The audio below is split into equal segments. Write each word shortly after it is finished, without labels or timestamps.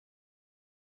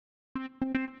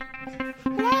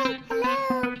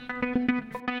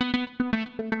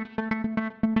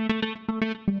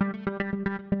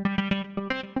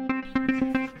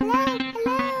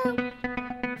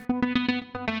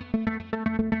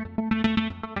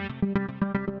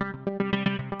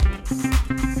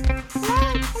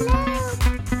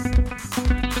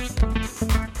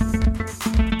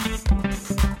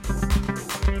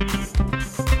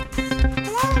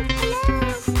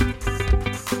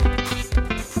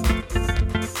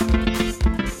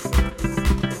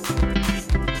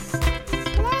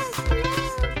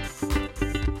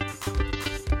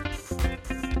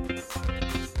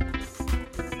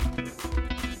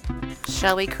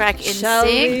Shall we crack in Shall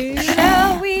sync? we?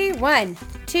 Shall we? 1,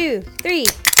 2, 3.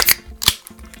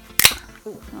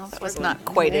 Well, that was not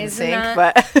quite in It's sync, not.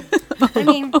 but I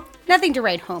mean, nothing to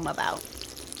write home about.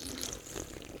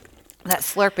 that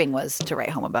slurping was to write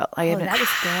home about. Oh, that was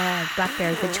good.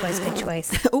 Blackberry, good choice, good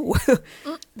choice. Ooh,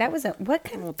 That was a, what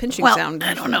kind well, pinching well, sound.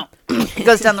 I don't know. It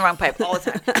goes down the wrong pipe all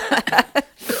the time.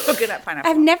 Look at that pineapple.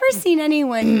 I've never seen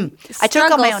anyone I took on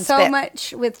struggle my own so spit.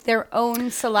 much with their own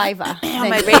saliva. On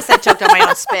my race, I choked on my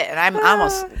own spit, and I'm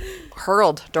almost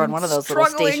hurled during one of those little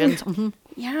struggling. stations. Mm-hmm.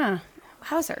 Yeah.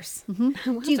 Wowzers.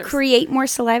 Do you create more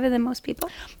saliva than most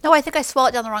people? No, I think I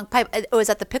swallowed down the wrong pipe. It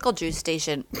was at the pickle juice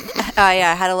station. I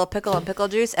had a little pickle and pickle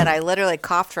juice, and I literally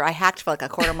I hacked for like a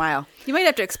quarter mile. You might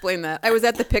have to explain that. I was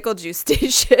at the pickle juice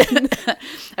station.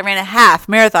 I ran a half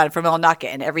marathon for Millinocket,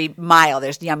 and every mile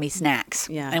there's yummy snacks.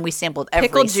 Yeah. And we sampled every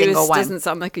Pickle single juice one. doesn't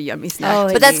sound like a yummy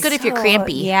snack. But that's good if you're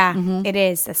crampy. Yeah, it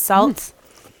is. The salt.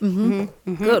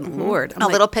 Good Lord. A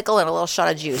little pickle and a little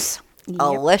shot of juice.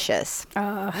 Delicious.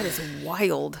 That is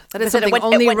wild. That is But then something it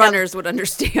only went down- runners would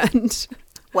understand.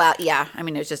 Well, yeah. I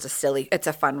mean, it's just it's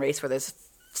a fun race where there's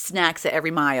snacks at every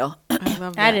mile. I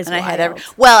love That is And I had wild.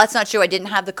 well, that's not true. I didn't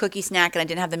have the cookie snack and I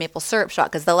didn't have the maple syrup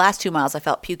shot because the last 2 miles I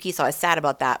felt pukey, so I was sad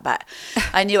about that. But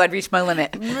I knew I'd reached my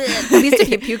limit. At least if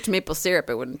you puked maple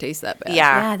syrup, it wouldn't taste that bad.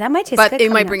 Yeah. Yeah, that might taste But good. it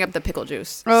might coming bring up. up the pickle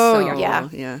juice. Oh, So, yeah.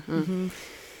 Yeah.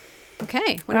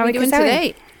 Okay. What Well, are we we doing can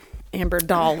today? Amber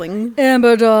Darling.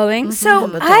 Amber, darling.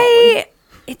 So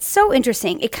it's so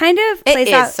interesting. It kind of It plays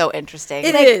is out. so interesting.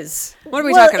 It is. What are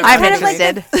we Well, talking about? I'm kind of like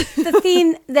interested. the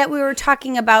theme that we were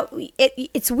talking about.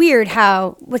 It's weird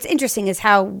how what's interesting is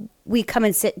how we come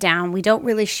and sit down. We don't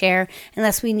really share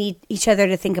unless we need each other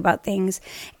to think about things,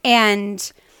 and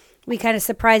we kind of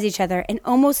surprise each other. And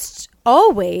almost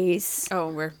always,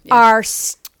 we're our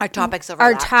topics our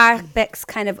overlap. topics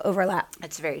kind of overlap.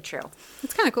 It's very true.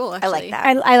 It's kind of cool, actually. I like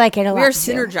that. I like it a lot. We are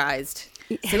too. synergized.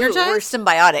 We're Synergized?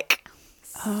 symbiotic.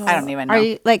 I don't even know. Are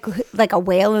you like a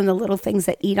whale and the little things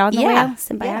that eat on the Yeah. whale?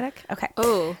 Symbiotic. Okay.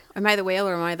 Oh, am I the whale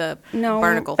or am I the No.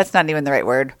 barnacle? That's not even the right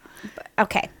word.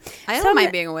 Okay. I So don't I'm mind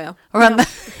gonna- being a whale. We're on the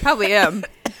Probably am.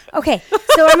 Okay,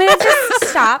 so I'm going to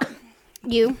just stop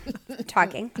you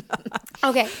talking.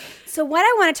 Okay, so what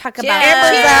I want to talk about.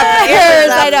 Amber's up,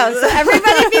 Amber's I up. know. So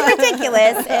everybody be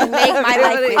ridiculous and make my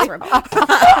life miserable.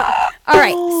 All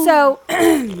right, so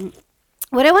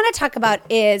what I want to talk about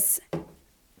is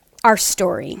our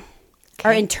story,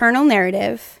 our internal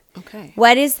narrative. Okay.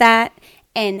 What is that?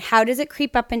 And how does it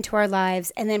creep up into our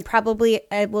lives? And then probably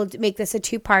I will make this a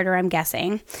two-parter, I'm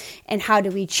guessing. And how do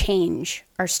we change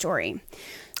our story?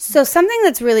 So something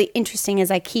that's really interesting is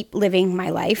I keep living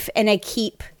my life and I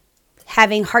keep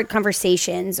having hard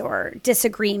conversations or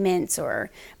disagreements or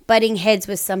butting heads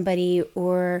with somebody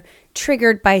or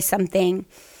triggered by something.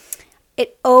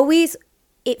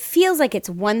 It feels like it's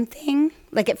one thing.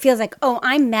 Like it feels like, oh,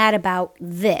 I'm mad about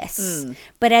this.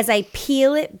 But as I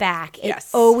peel it back, it Yes.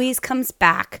 always comes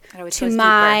back always to goes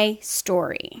my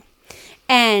story.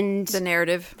 And The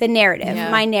narrative. the narrative, Yeah.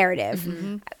 my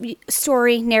narrative.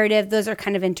 Story, narrative, those are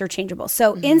kind of interchangeable.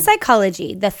 So in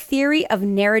psychology, the theory of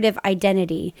narrative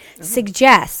identity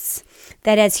suggests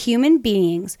that as human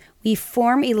beings, we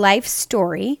form a life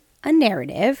story, a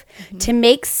narrative, to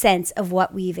make sense of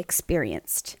what we've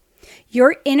experienced.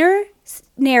 Your inner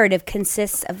narrative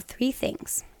consists of three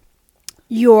things: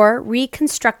 your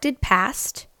reconstructed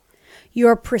past,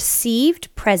 your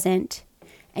perceived present,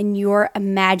 and your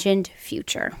imagined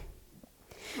future.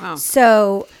 Wow.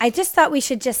 So I just thought we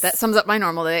should just That sums up my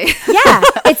normal day. yeah,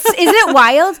 isn't it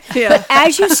wild? Yeah. But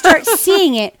as you start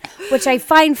seeing it, which I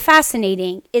find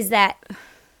fascinating, is that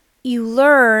you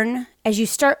learn as you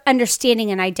start understanding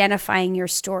and identifying your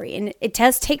story. And it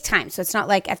does take time. So it's not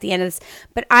like at the end of this,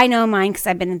 but I know mine because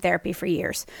I've been in therapy for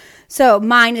years. So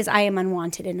mine is I am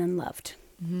unwanted and unloved.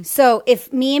 So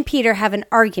if me and Peter have an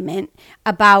argument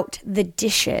about the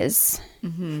dishes,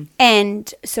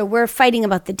 and so we're fighting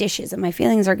about the dishes, and my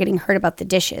feelings are getting hurt about the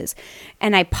dishes,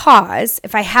 and I pause,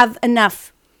 if I have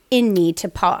enough in me to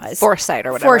pause. Foresight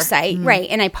or whatever. Right.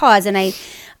 And I pause and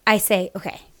I say,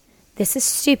 okay, this is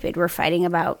stupid. We're fighting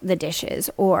about the dishes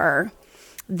or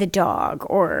the dog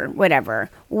or whatever.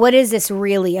 What is this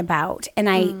really about? And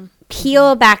I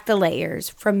peel back the layers.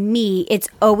 From me, it's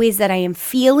always that I am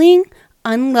feeling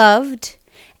unloved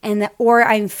or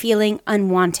I'm feeling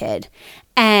unwanted.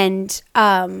 And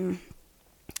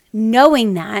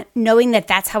knowing that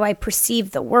that's how I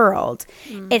perceive the world,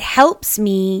 it helps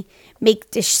me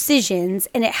make decisions,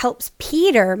 and it helps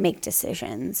Peter make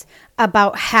decisions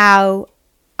about how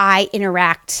I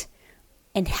interact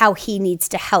and how he needs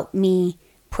to help me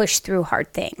push through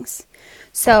hard things.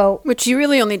 So, which you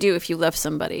really only do if you love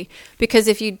somebody, because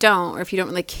if you don't, or if you don't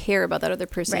really care about that other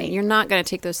person, Right. you're not going to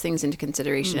take those things into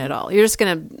consideration at all. You're just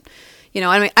going to,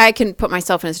 I mean, I can put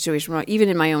myself in a situation where even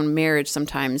in my own marriage,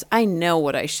 sometimes I know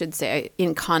what I should say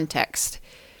in context,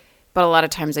 but a lot of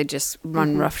times I just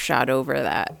run roughshod over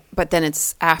that. But then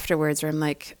it's afterwards where I'm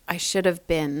like, I should have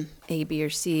been A, B, or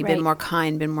C, Right. been more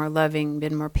kind, been more loving,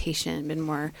 been more patient, been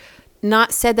more,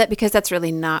 not said that, because that's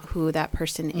really not who that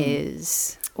person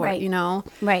is. Or, Right.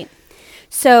 Right.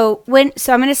 So I'm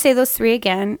going to say those 3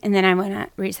 again, and then I'm going to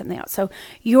read something else. So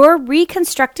your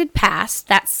reconstructed past,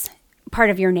 that's part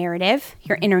of your narrative,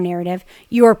 your inner narrative,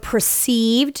 your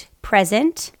perceived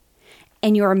present,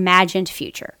 and your imagined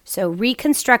future. So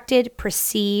reconstructed,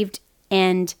 perceived,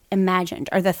 and imagined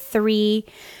are the 3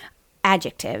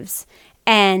 adjectives,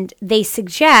 and they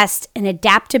suggest an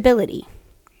adaptability,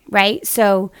 right?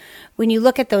 So when you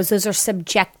look at those are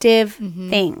subjective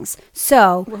things.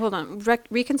 So Well, hold on.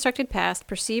 Reconstructed past,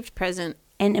 perceived present,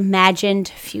 an imagined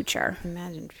future.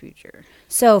 imagined future.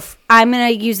 So I'm going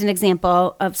to use an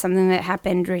example of something that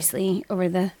happened recently over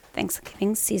the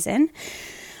Thanksgiving season.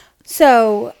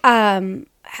 So,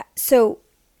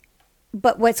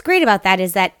 but what's great about that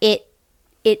is that it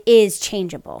is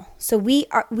changeable. So we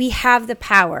have the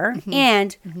power,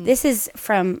 and this is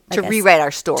from To rewrite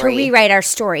our story. To rewrite our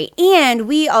story, and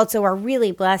we also are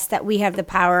really blessed that we have the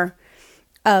power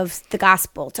of the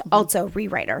gospel to also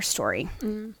rewrite our story,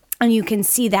 and you can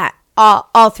see that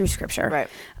all through Scripture, Right.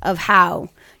 of how.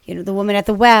 The woman at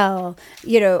the well,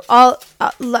 all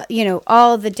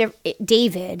the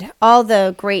David, all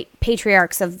the great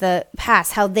patriarchs of the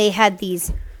past, how they had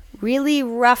these really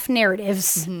rough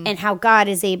narratives, and how God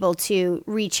is able to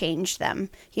rechange them.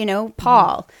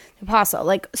 Paul, the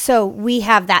apostle, so we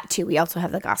have that too. We also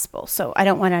have the gospel. So I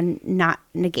don't want to not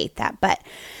negate that. But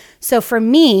so for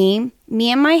me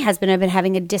and my husband have been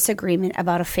having a disagreement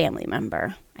about a family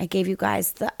member. I gave you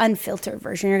guys the unfiltered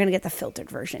version. You're going to get the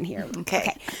filtered version here.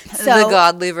 Okay. So The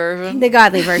godly version. the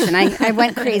godly version. I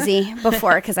went crazy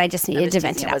before because I just needed to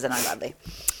vent it out. wasn't ungodly.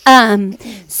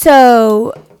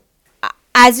 So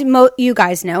as you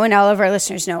guys know, and all of our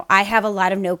listeners know, I have I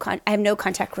have no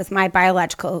contact with my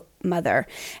biological mother,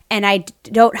 and I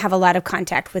don't have a lot of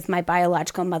contact with my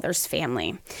biological mother's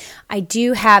family. I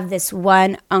do have this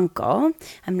one uncle.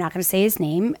 I'm not going to say his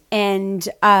name, and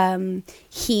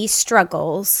he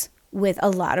struggles with a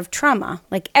lot of trauma,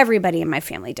 like everybody in my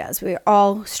family does. We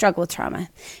all struggle with trauma,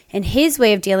 and his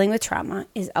way of dealing with trauma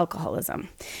is alcoholism,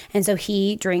 and so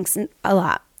he drinks a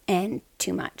lot and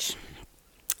too much.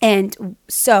 And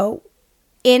so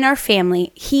in our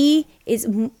family, he is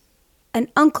an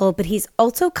uncle, but he's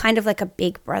also kind of like a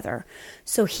big brother.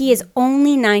 So he is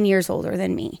only 9 years older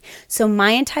than me. So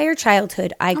my entire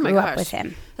childhood, I grew up with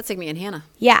him. That's like me and Hannah.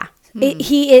 Yeah.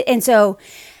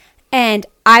 And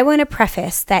I want to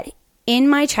preface that in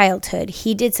my childhood,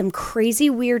 he did some crazy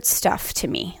weird stuff to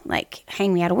me, like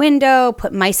hang me out a window,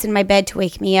 put mice in my bed to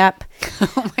wake me up.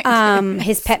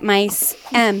 His pet mice.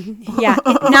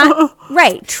 Not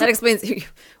right. That explains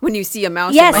when you see a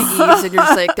mouse Yes. in my eaves and you're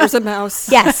just like, there's a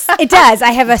mouse. Yes, it does.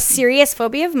 I have a serious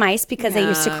phobia of mice because they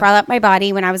used to crawl up my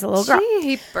body when I was a little girl.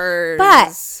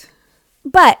 Jeepers.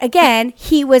 But again,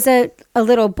 he was a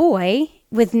little boy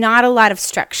with not a lot of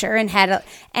structure and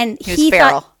he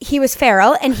feral. thought he was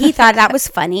feral, and he thought that was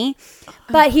funny.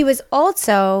 But he was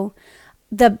also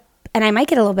and I might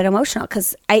get a little bit emotional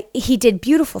because he did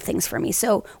beautiful things for me.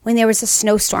 So when there was a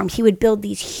snowstorm, he would build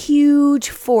these huge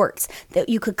forts that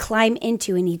you could climb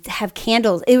into, and he'd have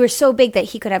candles. It was so big that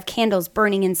he could have candles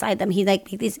burning inside them. He'd make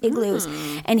these igloos,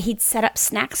 and he'd set up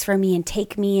snacks for me and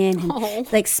take me in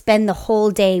and spend the whole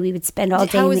day. We would spend all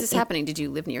day. How was this happening? Did you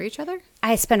live near each other?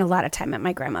 I spent a lot of time at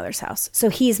my grandmother's house. So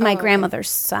he's my grandmother's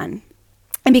son.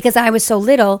 And because I was so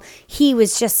little, he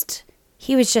was just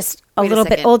a little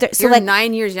bit older. So you're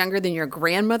 9 years younger than your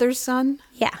grandmother's son?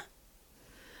 Yeah.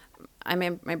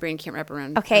 My brain can't wrap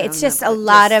around. Okay, it's just a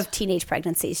lot of teenage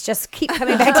pregnancies. Just keep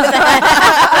coming back to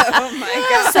that. Oh my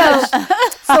gosh.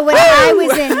 So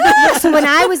when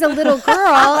I was a little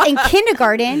girl in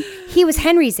kindergarten, he was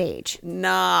Henry's age.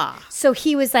 Nah. So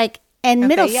he was like in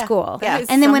middle school. Yeah.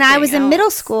 And then when I was in Something middle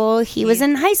else. school, he was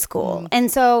in high school.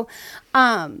 And so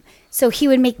so he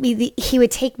would he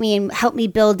would take me and help me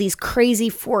build these crazy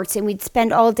forts, and we'd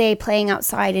spend all day playing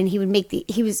outside, and he would make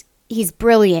he's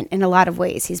brilliant in a lot of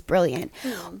ways. He's brilliant.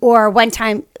 Or one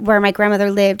time where my grandmother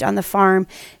lived on the farm,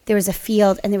 there was a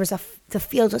field, and there was a the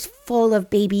field was full of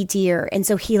baby deer. And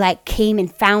so he like came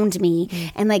and found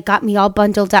me and like got me all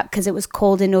bundled up because it was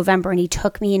cold in November. And he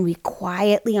took me and we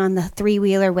quietly on the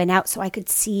 3-wheeler went out so I could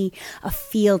see a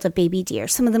field of baby deer.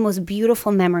 Some of the most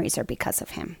beautiful memories are because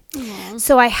of him. Aww.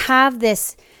 So I have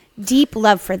this deep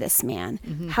love for this man.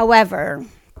 However,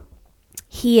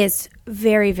 he is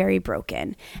very, very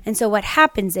broken. And so what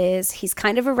happens is he's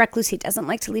kind of a recluse. He doesn't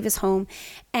like to leave his home.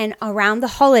 And around the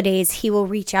holidays, he will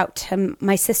reach out to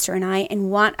my sister and I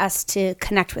and want us to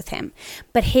connect with him.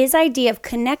 But his idea of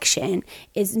connection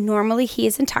is normally he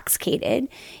is intoxicated.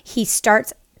 He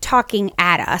starts talking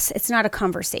at us. It's not a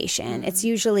conversation. It's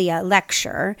usually a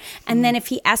lecture. And then if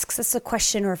he asks us a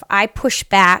question or if I push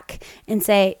back and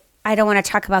say, I don't want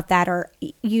to talk about that, or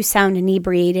you sound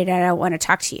inebriated and I don't want to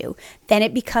talk to you, then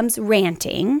it becomes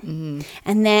ranting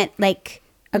and then like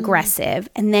aggressive.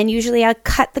 And then usually I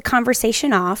cut the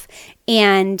conversation off,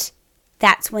 and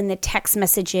that's when the text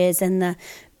messages and the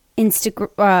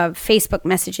Facebook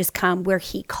messages come where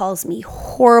he calls me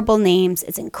horrible names.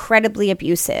 It's incredibly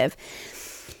abusive.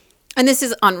 And this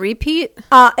is on repeat?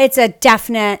 It's a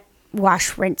definite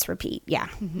wash, rinse, repeat. Yeah.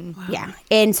 Wow. Yeah.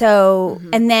 And so,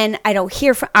 and then I don't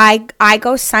hear from, I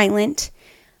go silent.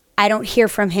 I don't hear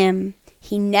from him.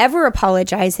 He never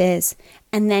apologizes.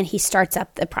 And then he starts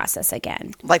up the process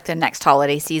again. Like the next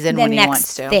holiday season when he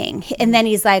wants to. Thing. And then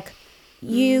he's like,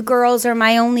 you girls are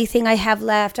my only thing I have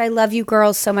left. I love you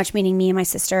girls so much, meaning me and my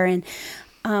sister. And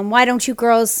why don't you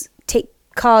girls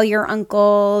call your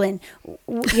uncle, and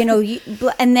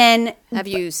and then have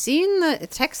you seen the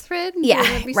text thread?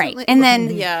 Right. And then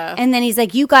and then he's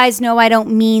like, you guys know I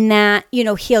don't mean that.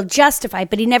 He'll justify,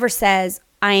 but he never says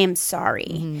I am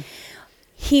sorry.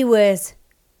 He was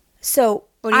so.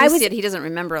 He doesn't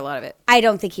remember a lot of it. I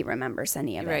don't think he remembers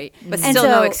any of it. Right, but still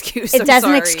no excuse. It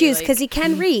doesn't excuse because he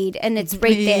can read, and it's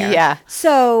right there. Yeah.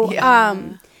 So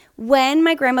when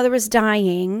my grandmother was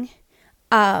dying,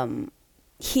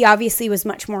 he obviously was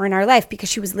much more in our life because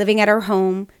she was living at our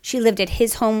home. She lived at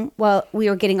his home while we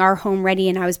were getting our home ready,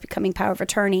 and I was becoming power of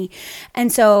attorney.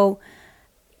 And so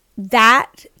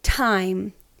that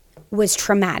time was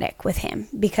traumatic with him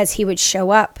because he would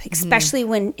show up, especially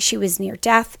when she was near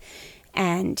death,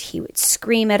 and he would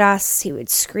scream at us. He would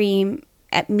scream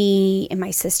at me and my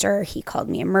sister. He called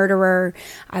me a murderer.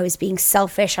 I was being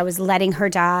selfish. I was letting her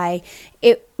die.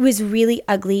 It was really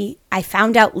ugly. I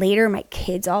found out later my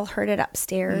kids all heard it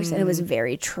upstairs, and it was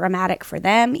very traumatic for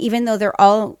them, even though they're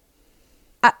all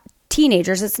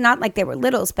teenagers. It's not like they were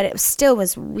littles, but it still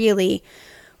was really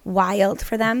wild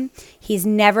for them.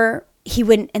 He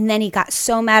wouldn't, and then he got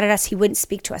so mad at us, he wouldn't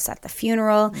speak to us at the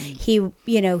funeral. He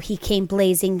came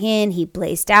blazing in, he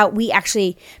blazed out. We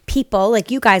actually, people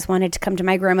like you guys wanted to come to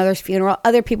my grandmother's funeral.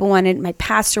 Other people my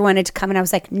pastor wanted to come, and I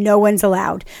was like, no one's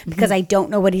allowed because I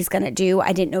don't know what he's going to do.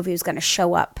 I didn't know if he was going to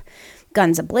show up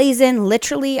guns a-blazing,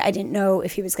 literally. I didn't know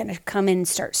if he was going to come in and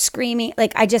start screaming.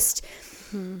 Like, I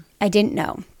didn't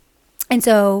know. And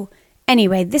so,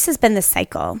 anyway, this has been the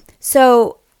cycle.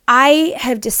 So, I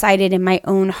have decided in my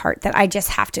own heart that I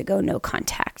just have to go no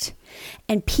contact.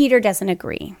 And Peter doesn't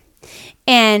agree.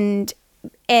 And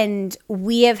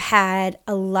we have had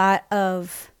a lot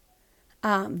of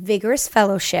vigorous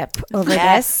fellowship over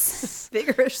this.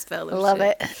 Vigorous fellowship. Love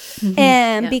it.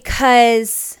 And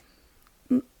because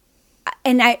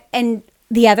and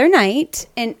the other night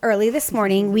and early this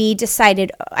morning, we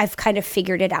decided, I've kind of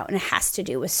figured it out, and it has to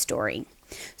do with story.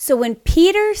 So when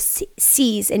Peter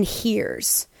sees and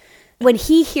hears, when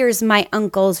he hears my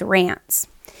uncle's rants,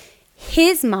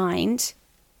 his mind,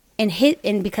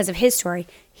 and because of his story,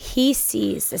 he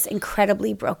sees this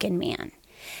incredibly broken man.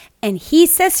 And he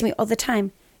says to me all the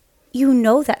time, you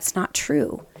know that's not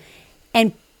true.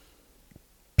 And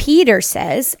Peter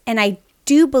says, and I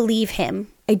do believe him,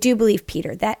 I do believe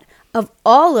Peter, that of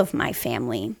all of my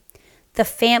family,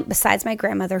 besides my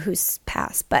grandmother who's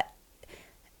passed, but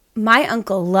my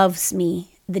uncle loves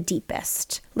me the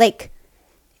deepest. Like,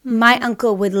 my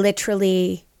uncle would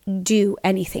literally do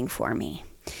anything for me.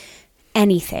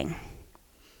 Anything.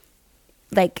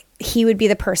 Like, he would be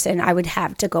the person I would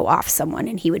have to go off someone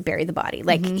and he would bury the body.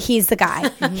 Like, he's the guy.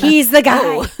 He's the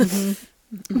guy.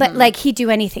 But, like, he'd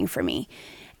do anything for me.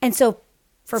 And so,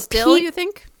 for Still, you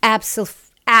think?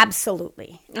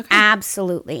 Absolutely. Okay.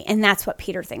 Absolutely. And that's what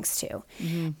Peter thinks too.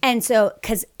 And so,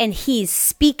 and he's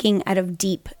speaking out of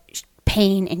deep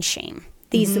pain and shame.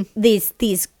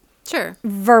 These Sure.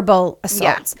 verbal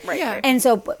assaults. Yeah, right. Yeah. And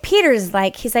so Peter's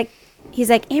like, he's like,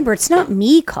 Amber, it's not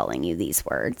me calling you these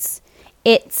words.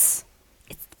 It's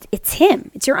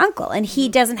him. It's your uncle. And he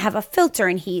doesn't have a filter,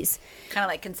 and he's Kind of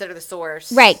like consider the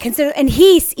source. right. And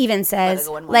he even says, Let it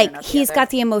go in one ear, like, not the he's other. got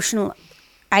the emotional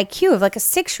IQ of like a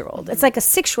 6-year-old. It's like a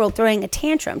 6-year-old throwing a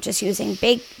tantrum, just using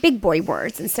big boy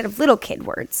words instead of little kid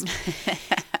words.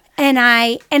 And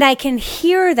I can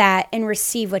hear that and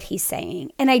receive what he's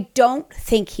saying. And I don't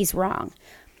think he's wrong.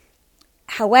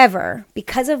 However,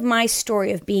 because of my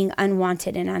story of being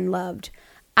unwanted and unloved,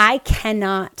 I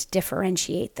cannot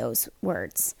differentiate those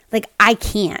words. Like, I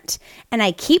can't. And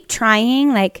I keep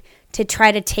trying, like, to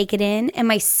try to take it in. And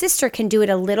my sister can do it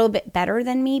a little bit better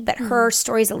than me, but her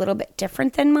story is a little bit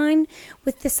different than mine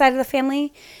with this side of the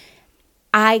family.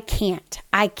 I can't.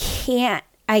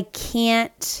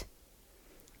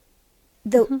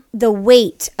 The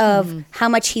weight of how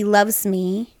much he loves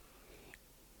me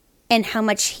and how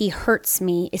much he hurts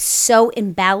me is so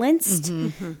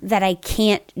imbalanced that I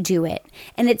can't do it.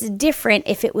 And it's different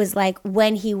if it was like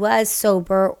when he was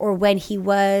sober or when he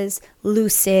was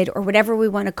lucid or whatever we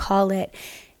want to call it.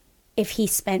 If he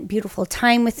spent beautiful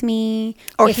time with me.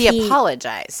 Or if he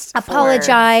apologized.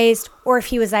 Or if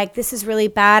he was like, this is really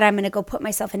bad, I'm going to go put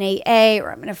myself in AA,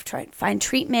 or I'm going to try to find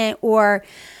treatment, or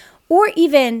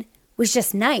even was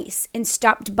just nice and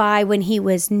stopped by when he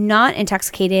was not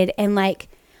intoxicated and like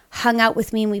hung out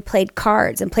with me and we played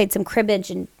cards and played some cribbage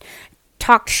and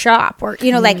talked shop, or,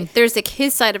 you know, like there's like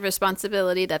his side of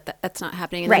responsibility that's not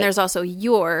happening. And then there's also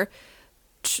your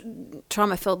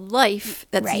trauma-filled life.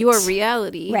 That's your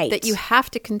reality that you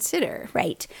have to consider.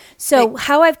 Right. So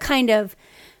how I've kind of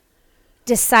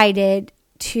decided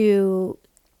to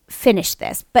finish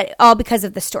this, but all because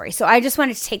of the story. So I just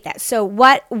wanted to take that. So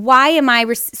why am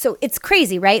I, so it's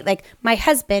crazy, right? Like my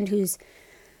husband, who's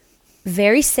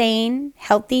very sane,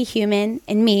 healthy human,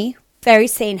 and me, very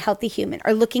sane, healthy human,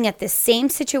 are looking at this same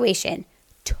situation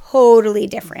totally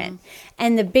different.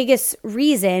 And the biggest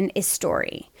reason is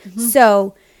story.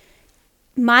 So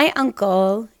my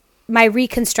uncle, my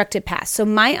reconstructed past. So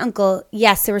my uncle,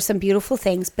 yes, there were some beautiful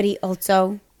things, but he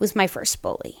also was my first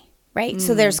bully. Right.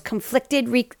 So there's conflicted.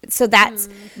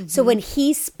 So when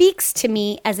he speaks to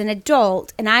me as an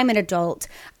adult and I'm an adult,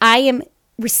 I am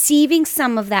receiving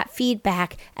some of that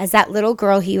feedback as that little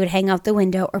girl he would hang out the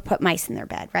window or put mice in their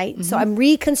bed. Right. So I'm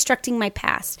reconstructing my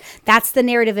past. That's the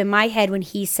narrative in my head when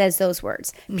he says those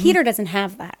words. Peter doesn't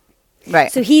have that. Right.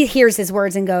 So he hears his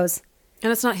words and goes,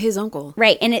 and it's not his uncle.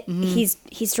 Right. And he's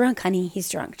drunk, honey. He's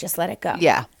drunk. Just let it go.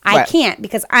 Yeah. I can't,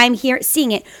 because I'm here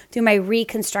seeing it through my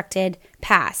reconstructed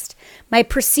past. My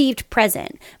perceived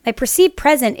present. My perceived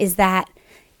present is that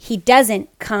he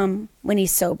doesn't come when he's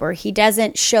sober. He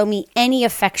doesn't show me any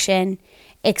affection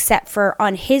except for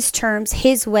on his terms,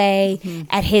 his way,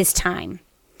 at his time.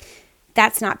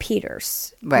 That's not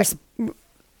Peter's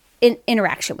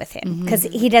interaction with him, because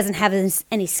he doesn't have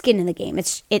any skin in the game.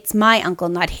 It's my uncle,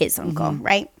 not his uncle,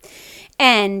 right?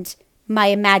 And my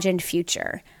imagined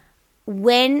future.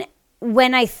 When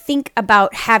I think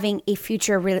about having a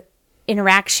future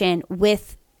interaction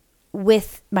with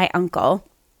my uncle,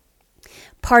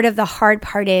 part of the hard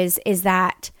part is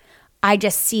that I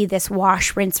just see this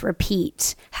wash, rinse,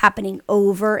 repeat happening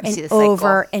over and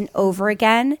over and over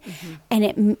again,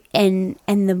 and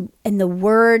the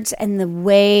words and the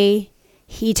way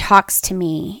he talks to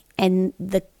me and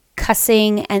the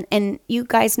cussing and you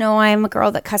guys know I'm a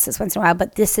girl that cusses once in a while,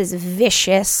 but this is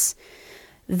vicious,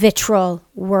 vitriol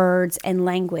words and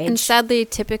language. And sadly,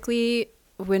 typically,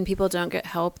 when people don't get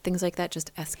help, things like that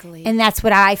just escalate. And that's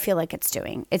what I feel like it's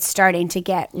doing. It's starting to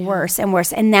get worse and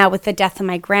worse. And now with the death of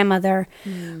my grandmother,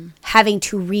 having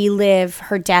to relive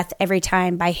her death every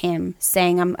time by him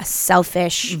saying I'm a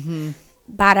selfish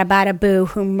bada bada boo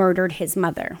who murdered his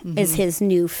mother is his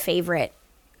new favorite.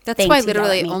 That's why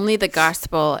literally only the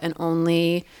gospel and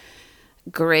only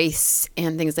grace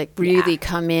and things like really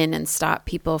come in and stop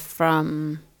people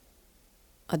from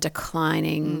a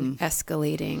declining,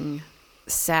 escalating,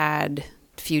 sad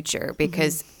future,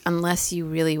 because unless you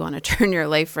really want to turn your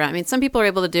life around, I mean, some people are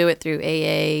able to do it through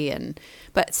AA,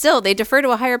 but still they defer to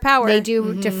a higher power. They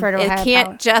do defer to a higher power. It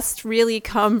can't just really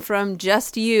come from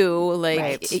just you.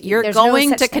 Like you're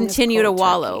going to continue to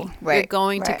wallow. You're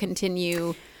going to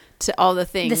continue to all the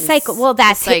things. The cycle. Well,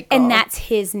 that's and that's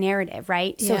his narrative,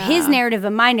 right? So his narrative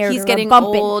and my narrative. He's getting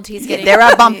old. He's getting. They're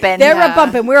a bumping. They're a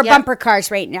bumping. We're bumper cars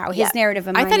right now. His narrative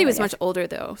and my I thought he was narrative. much older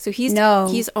though. So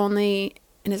he's only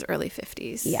in his early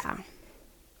 50s. Yeah.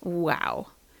 Wow.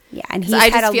 Yeah, and he's I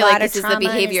had just a feel lot like of this is the trauma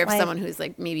in behavior his of life. someone who's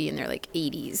like maybe in their like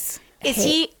 80s.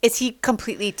 Is he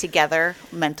completely together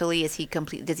mentally? Is he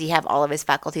complete? Does he have all of his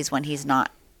faculties when he's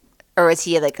not, or is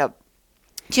he like a?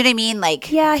 Do you know what I mean?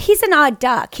 Like, yeah, he's an odd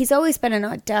duck. He's always been an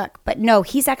odd duck, but no,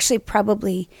 he's actually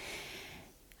probably.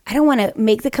 I don't want to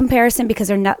make the comparison because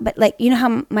they're not, but like you know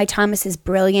how my Thomas is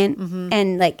brilliant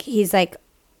and like he's like,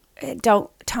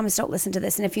 don't Thomas, don't listen to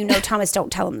this. And if you know Thomas,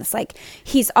 don't tell him this. Like,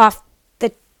 he's off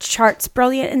the charts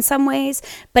brilliant in some ways,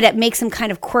 but it makes him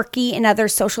kind of quirky in other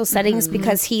social settings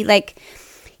because he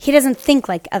doesn't think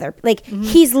like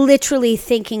he's literally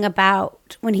thinking about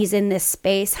when he's in this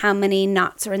space, how many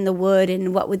knots are in the wood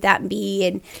and what would that be?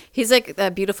 And he's like a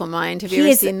beautiful mind. Have you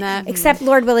ever seen that? Except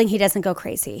Lord willing, he doesn't go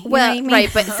crazy. Well, you know what I mean?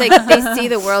 right. But it's like they see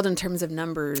the world in terms of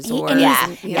numbers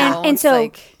and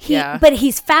so but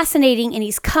he's fascinating and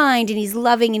he's kind and he's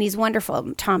loving and he's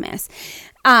wonderful, Thomas.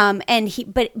 And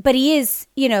he is,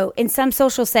 you know, in some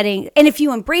social setting, and if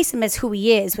you embrace him as who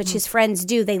he is, which his friends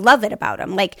do, they love it about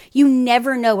him. Like, you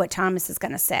never know what Thomas is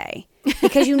going to say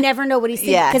because you never know what he's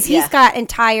saying because he's got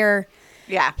entire,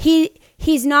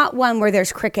 he's not one where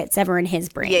there's crickets ever in his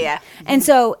brain. And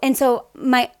so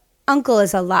my uncle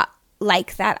is a lot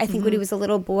like that. I think when he was a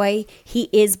little boy, he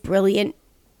is brilliant.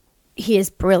 He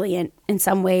is brilliant in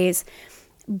some ways,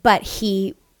 but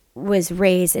he was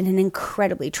raised in an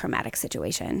incredibly traumatic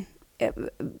situation,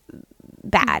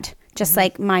 bad, just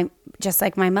like my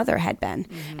mother had been,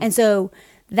 and so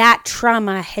that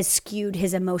trauma has skewed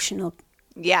his emotional,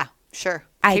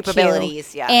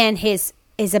 capabilities, and his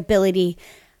ability.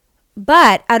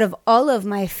 But out of all of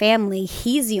my family,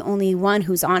 he's the only one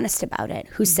who's honest about it,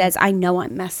 who says, "I know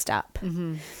I'm messed up."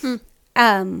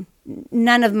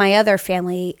 None of my other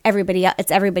family,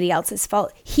 it's everybody else's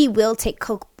fault. He will take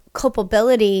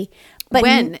culpability, but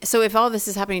so if all this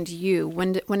is happening to you,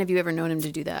 when have you ever known him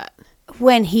to do that?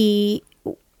 When he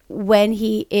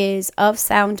is of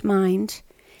sound mind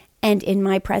and in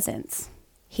my presence,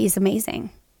 he's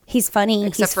amazing. He's funny.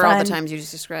 Except for all the times you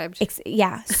just described.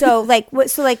 So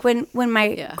when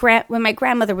my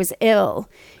grandmother was ill,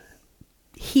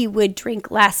 he would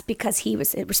drink less because he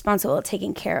was responsible for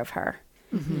taking care of her.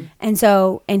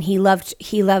 And he loved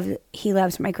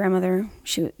my grandmother.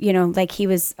 She, you know, like he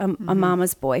was a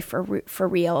mama's boy for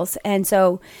reals. And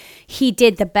so he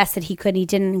did the best that he could. He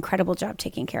did an incredible job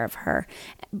taking care of her.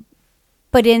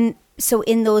 But in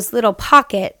those little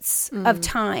pockets of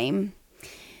time,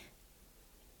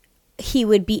 he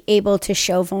would be able to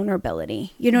show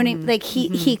vulnerability. You know what I mean? Like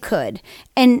he could.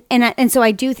 And so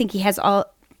I do think he has all,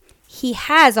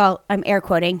 I'm air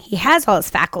quoting, he has all his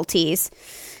faculties.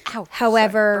 Ow,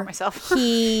 however, sorry,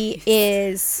 he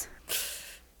is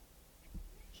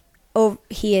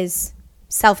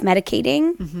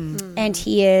self-medicating, and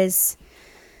he is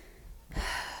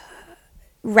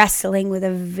wrestling with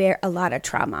a lot of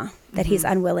trauma that he's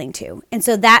unwilling to, and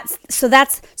so that's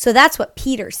what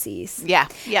Peter sees.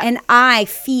 And I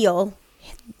feel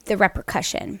the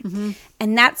repercussion,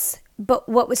 and but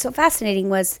what was so fascinating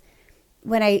was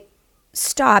when I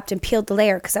stopped and peeled the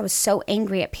layer, because I was so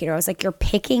angry at Peter. I was like, "You're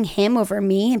picking him over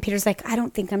me?" And Peter's like, "I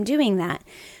don't think I'm doing that."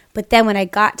 But then when I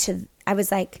was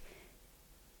like,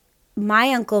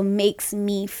 my uncle makes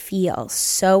me feel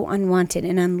so unwanted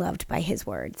and unloved by his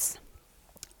words.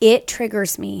 It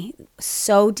triggers me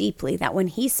so deeply that when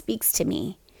he speaks to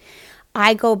me,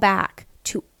 I go back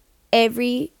to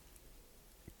every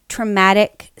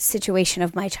traumatic situation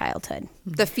of my childhood.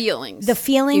 The feelings,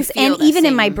 and even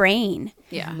in my brain.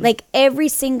 Yeah. Like every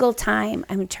single time,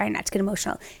 I'm trying not to get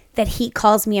emotional, that he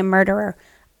calls me a murderer,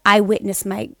 I witness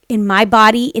in my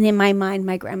body and in my mind,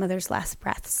 my grandmother's last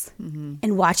breaths,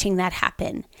 and watching that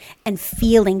happen and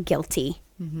feeling guilty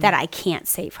that I can't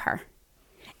save her.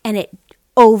 And it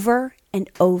over and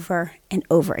over and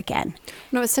over again.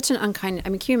 No, it's such an unkind, I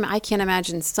mean, I can't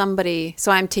imagine somebody,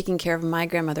 so I'm taking care of my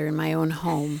grandmother in my own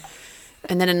home,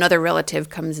 and then another relative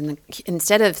comes in,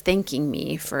 instead of thanking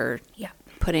me for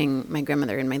putting my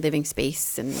grandmother in my living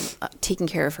space and taking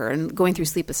care of her and going through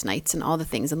sleepless nights and all the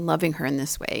things and loving her in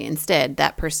this way. Instead,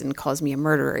 that person calls me a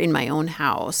murderer in my own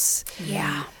house.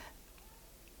 Yeah.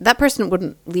 That person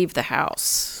wouldn't leave the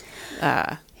house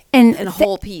in a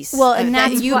whole piece. Well, and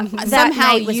that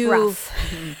night was rough.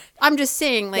 I'm just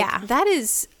saying, like, that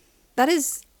is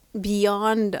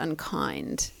beyond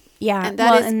unkind. Yeah. And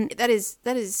that is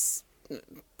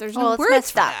there's no word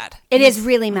for that. It is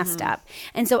really messed up.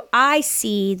 And so I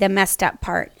see the messed up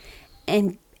part,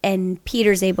 and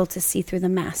Peter's able to see through the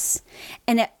mess.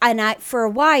 And I for a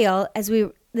while,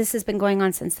 this has been going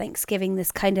on since Thanksgiving,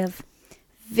 this kind of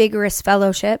vigorous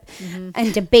fellowship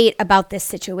and debate about this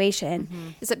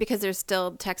situation. Is it because there's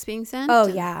still texts being sent? Oh,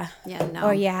 yeah. Yeah, no.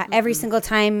 Or, yeah, every single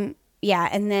time. Yeah,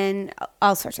 and then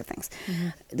all sorts of things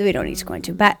that we don't need to go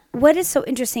into. But what is so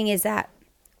interesting is that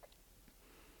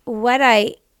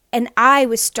I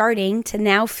was starting to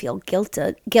now feel guilt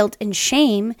and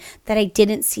shame that I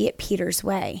didn't see it Peter's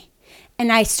way.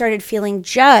 And I started feeling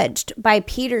judged by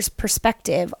Peter's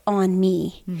perspective on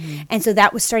me. And so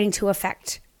that was starting to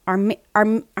affect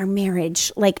our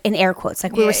marriage, like in air quotes,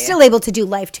 like we were still able to do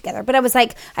life together. But I was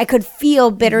like, I could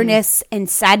feel bitterness and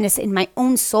sadness in my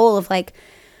own soul of like,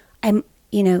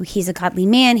 he's a godly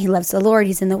man. He loves the Lord.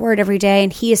 He's in the Word every day.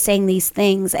 And he is saying these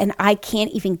things. And I can't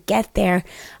even get there.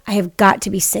 I have got to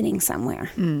be sinning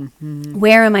somewhere. Mm-hmm.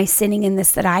 Where am I sinning in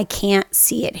this that I can't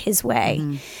see it his way?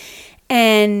 Mm-hmm.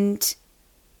 And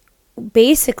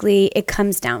basically, it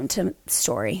comes down to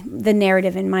story, the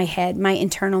narrative in my head, my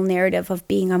internal narrative of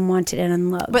being unwanted and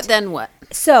unloved. But then what?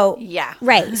 So, yeah.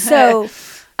 Right. So...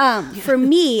 for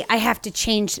me, I have to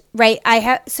change, right?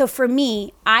 So for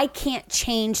me, I can't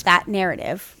change that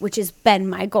narrative, which has been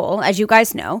my goal, as you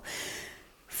guys know,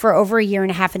 for over a year and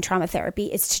a half in trauma therapy,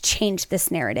 is to change this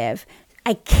narrative.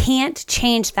 I can't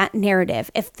change that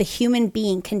narrative if the human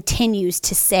being continues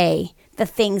to say the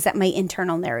things that my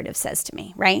internal narrative says to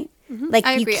me, right? Mm-hmm. Like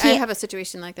I agree. I have a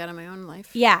situation like that in my own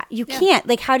life. Yeah, you can't.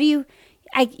 Like, how do you...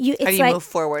 How do you move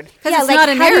forward? Because it's not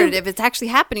a narrative. It's actually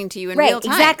happening to you in real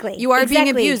time. Exactly. You are being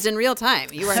abused in real time.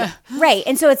 You are right.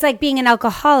 And so it's like being an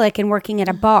alcoholic and working at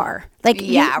a bar. Like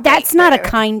that's not a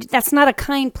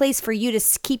kind place for you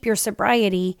to keep your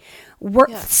sobriety,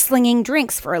 slinging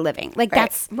drinks for a living. Like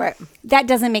that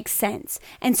doesn't make sense.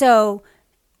 And so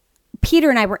Peter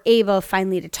and I were able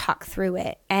finally to talk through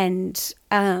it, and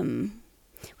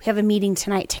we have a meeting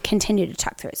tonight to continue to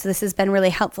talk through it. So this has been really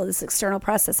helpful, this external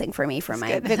processing for me for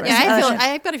my vigorous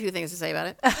I've got a few things to say about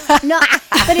it. No,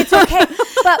 but it's okay.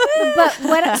 But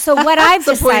what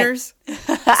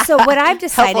I've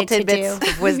decided to do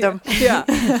of wisdom.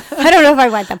 I don't know if I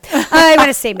want them. I want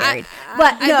to stay married.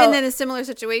 But I've been in a similar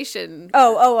situation.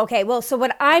 Okay. Well, so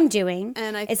what I'm doing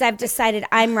is I've decided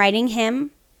I'm writing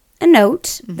him a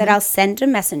note that I'll send to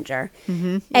Messenger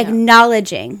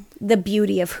acknowledging the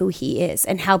beauty of who he is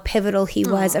and how pivotal he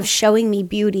was of showing me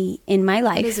beauty in my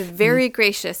life. It is very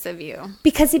gracious of you.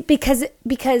 Because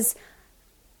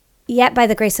yet by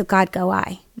the grace of God go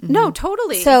I. No,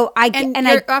 totally. So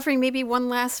you're offering maybe one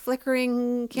last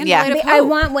flickering candlelight of hope. I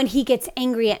want when he gets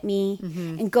angry at me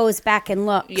and goes back and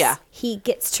looks, he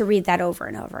gets to read that over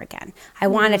and over again. I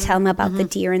want to tell him about the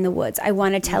deer in the woods. I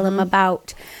want to tell him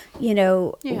about,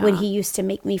 when he used to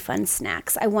make me fun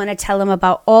snacks. I want to tell him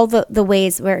about all the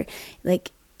ways where, like,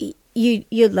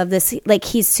 you'd love this. Like,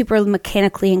 he's super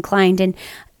mechanically inclined, and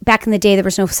back in the day, there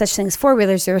was no such thing as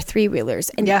four-wheelers. There were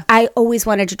three-wheelers. And I always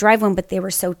wanted to drive one, but they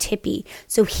were so tippy.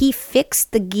 So he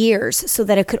fixed the gears so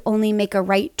that I could only make a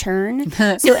right turn.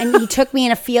 And he took me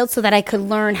in a field so that I could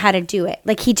learn how to do it.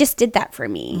 Like, he just did that for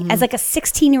me as like a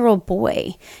 16-year-old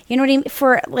boy. You know what I mean?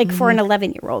 For an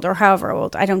 11-year-old or however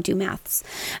old. I don't do maths.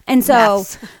 And so...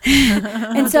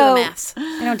 I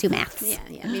don't do maths.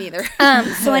 Yeah, me neither.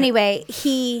 So anyway,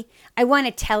 I want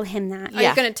to tell him that. Are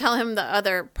you going to tell him the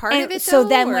other part of it? So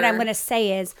then what I'm going to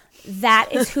say is that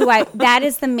is that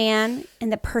is the man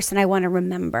and the person I want to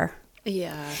remember.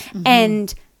 Yeah. Mm-hmm.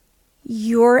 And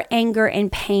your anger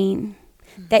and pain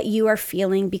that you are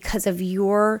feeling because of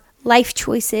your life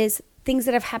choices, things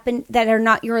that have happened that are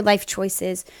not your life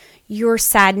choices, your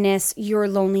sadness, your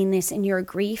loneliness, and your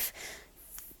grief,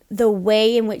 the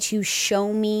way in which you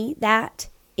show me that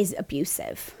is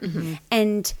abusive. Mm-hmm.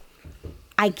 And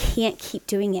I can't keep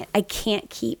doing it. I can't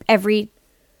keep every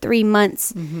 3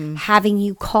 months having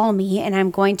you call me, and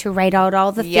I'm going to write out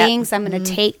all the things. I'm going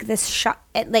to take this shot,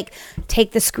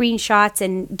 take the screenshots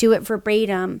and do it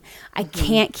verbatim. I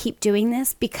can't keep doing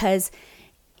this because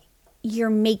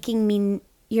you're making me.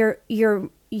 You're.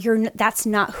 That's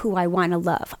not who I want to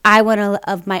love. I want to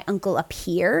love my uncle up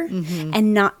here,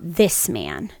 and not this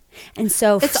man. And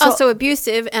so it's also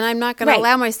abusive, and I'm not going to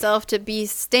allow myself to be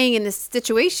staying in this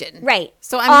situation. Right.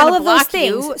 So I'm going to block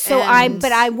you. So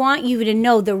but I want you to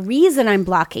know the reason I'm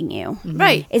blocking you,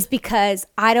 right, is because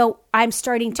I'm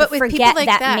starting to forget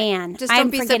that man. I'm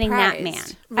forgetting that man.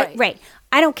 Right.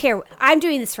 I don't care. I'm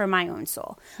doing this for my own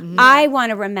soul. I want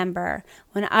to remember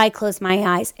when I close my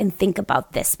eyes and think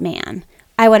about this man.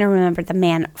 I want to remember the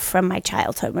man from my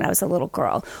childhood when I was a little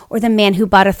girl, or the man who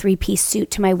bought a 3-piece suit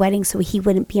to my wedding so he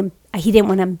didn't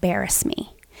want to embarrass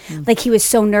me. Like, he was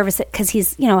so nervous because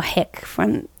he's, a hick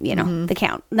from, the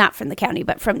count, not from the county,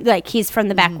 but from, like, he's from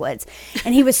the backwoods.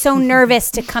 And he was so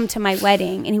nervous to come to my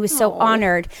wedding, and he was so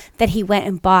honored that he went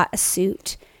and bought a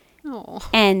suit.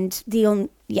 And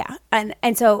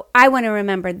and so I want to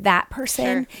remember that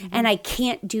person, and I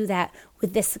can't do that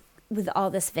with all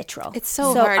this vitriol. It's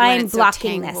so hard I'm when it's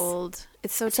blocking so tangled. this.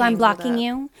 It's so I'm blocking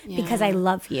you because I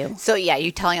love you. So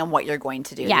you telling him what you're going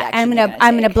to do. Yeah, I'm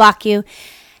gonna block you.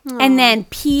 And then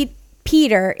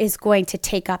Peter is going to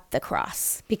take up the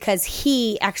cross because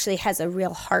he actually has a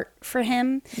real heart for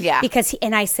him. Yeah. Because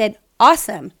I said,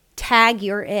 awesome. tag,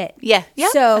 you're it. Yeah.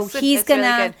 So That's good. he's That's really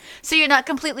gonna. good. So you're not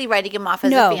completely writing him off as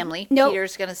No, a family. nope.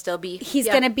 Peter's gonna still be. He's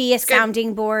going to be a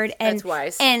sounding board. And, That's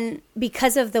wise. And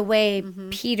because of the way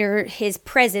Peter, his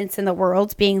presence in the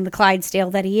world, being the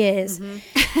Clydesdale that he is,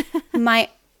 my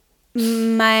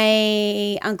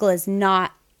uncle is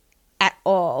not at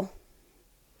all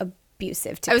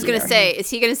abusive to I was Peter. going to say, is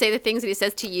he going to say the things that he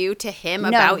says to you to him No,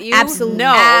 about you? absolutely,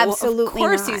 No, absolutely of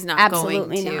course not. he's not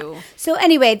Absolutely going not. to. So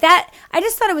anyway, that I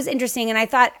just thought it was interesting, and I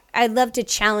thought I'd love to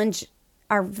challenge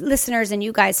our listeners and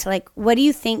you guys to, like, what do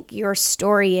you think your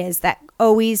story is that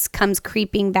always comes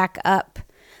creeping back up?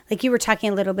 Like you were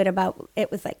talking a little bit about it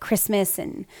with like Christmas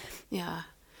and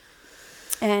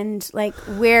like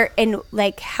where and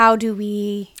like how do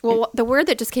we? Well, the word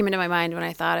that just came into my mind when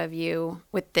I thought of you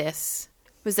with this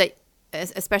was that,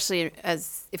 especially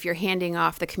as if you're handing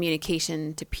off the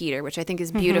communication to Peter, which I think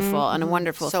is beautiful and a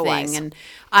wonderful So thing. wise. And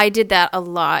I did that a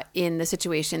lot in the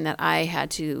situation that I had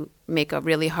to make a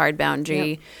really hard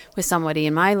boundary with somebody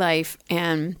in my life.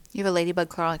 And You have a ladybug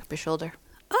crawling up your shoulder.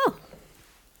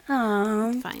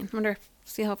 fine, I wonder,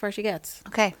 see how far she gets.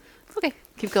 Okay.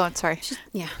 Keep going. Sorry.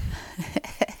 Yeah.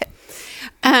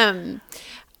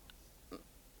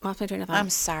 Lost my train of thought. I'm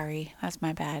sorry. That's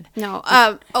my bad. No.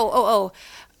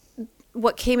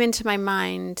 What came into my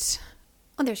mind,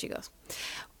 there she goes,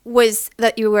 was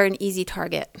that you were an easy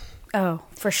target. Oh,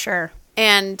 for sure.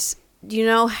 And you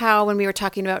know how when we were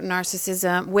talking about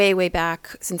narcissism way, way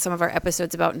back in some of our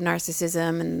episodes about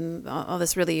narcissism and all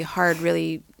this really hard,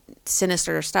 really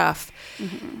sinister stuff,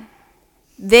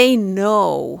 they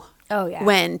know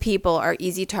when people are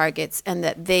easy targets and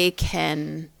that they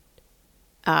can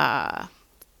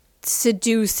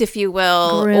seduce, if you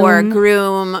will, or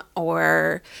groom,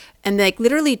 and like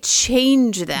literally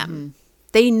change them.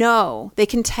 They know, they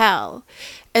can tell.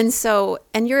 And so,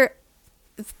 and you're,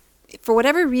 for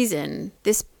whatever reason,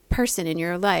 this person in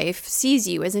your life sees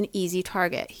you as an easy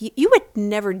target. You would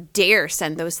never dare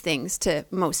send those things to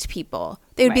most people.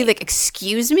 They would be like,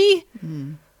 excuse me?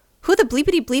 Who the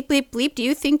bleepity bleep bleep bleep do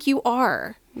you think you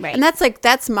are? Right. And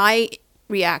that's my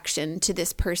reaction to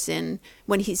this person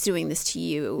when he's doing this to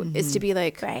you, is to be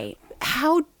like, Right.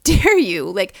 how dare you?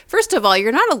 Like, first of all,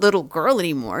 you're not a little girl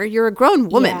anymore. You're a grown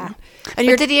woman. Yeah. And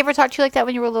But did he ever talk to you like that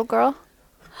when you were a little girl?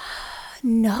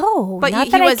 No, but not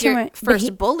he that I was can your remember, but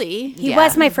first bully. He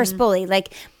was my first bully,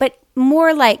 like, but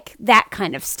more like that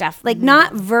kind of stuff, like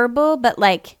not verbal, but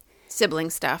like Sibling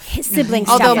stuff. sibling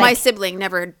stuff. Although my like, sibling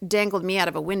never dangled me out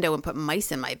of a window and put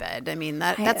mice in my bed. I mean,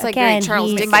 that's like again, very Charles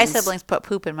he's- Dickens. My siblings put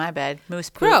poop in my bed. Moose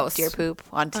poop, Gross. deer poop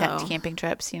on camping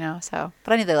trips, so.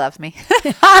 But I knew they loved me.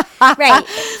 right.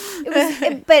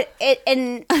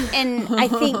 And I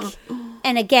think,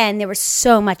 and again, there was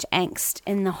so much angst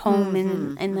in the home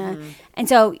and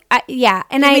so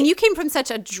and I mean, you came from such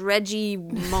a dredgy,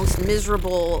 most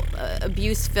miserable,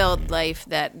 abuse-filled life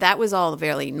that was all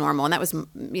fairly normal, and that was,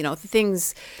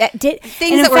 things that did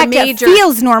things and in that were fact, major. It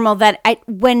feels normal that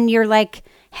when you're like,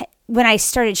 when I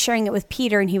started sharing it with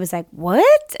Peter, and he was like,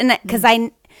 "What?" And because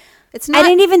It's I not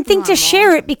didn't even think to normal.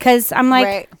 share it because I'm like,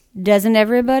 Right. doesn't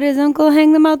everybody's uncle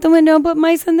hang them out the window and put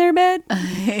mice in their bed?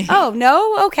 Oh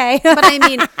no, okay. But I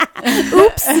mean,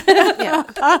 Oops.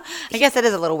 I guess that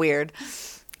is a little weird.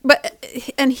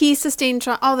 and he sustained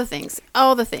all the things.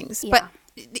 Yeah. But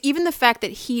even the fact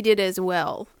that he did as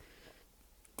well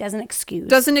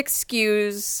Doesn't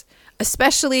excuse,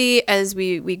 especially as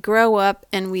we grow up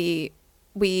and we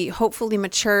hopefully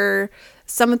mature.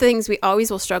 Some of the things we always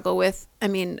will struggle with. I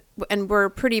mean, and we're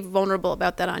pretty vulnerable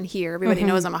about that on here. Everybody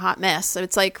knows I'm a hot mess. So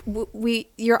it's like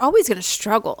you're always going to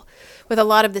struggle with a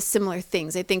lot of the similar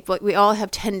things. I think we'll all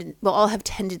have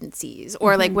tendencies,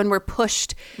 or like when we're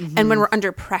pushed and when we're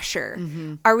under pressure,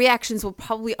 our reactions will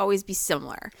probably always be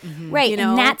similar. right?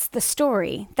 And that's the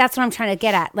story. That's what I'm trying to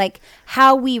get at. Like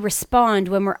how we respond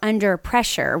when we're under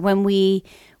pressure, when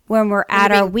we're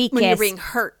at our weakest, when you're being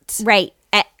hurt, right?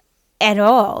 At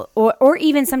all, or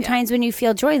even sometimes when you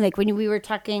feel joy, like when we were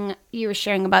talking, you were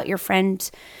sharing about your friend,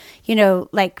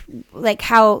 like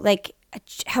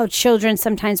how children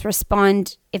sometimes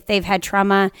respond if they've had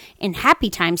trauma in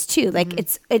happy times too. Like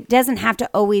it doesn't have to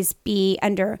always be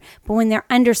but when they're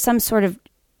under some sort of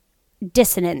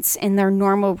dissonance in their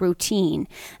normal routine,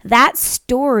 that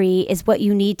story is what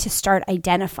you need to start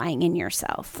identifying in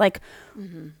yourself. Like,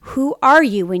 who are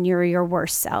you when you're your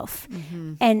worst self,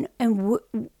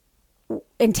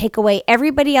 and take away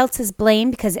everybody else's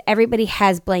blame, because everybody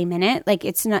has blame in it. Like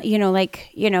it's not, like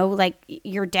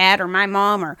your dad or my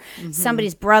mom or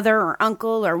somebody's brother or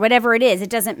uncle or whatever it is. It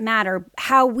doesn't matter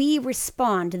how we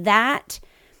respond. That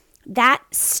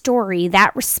story,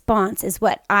 that response is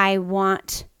what I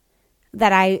want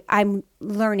that I'm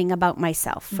learning about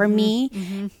myself. For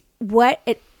me, what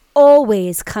it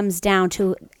always comes down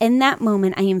to, in that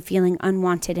moment, I am feeling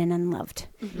unwanted and unloved.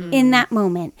 In that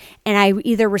moment. And I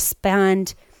either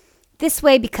respond this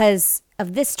way because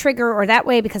of this trigger or that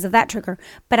way because of that trigger.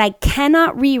 But I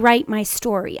cannot rewrite my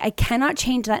story. I cannot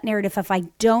change that narrative if I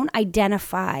don't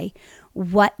identify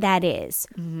what that is.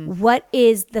 What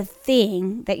is the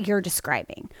thing that you're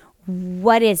describing?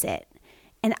 What is it?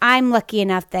 And I'm lucky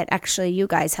enough that actually you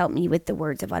guys helped me with the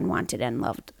words of unwanted and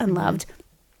unloved.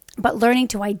 But learning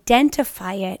to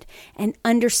identify it and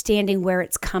understanding where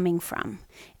it's coming from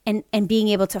and being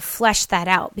able to flesh that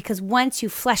out. Because once you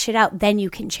flesh it out, then you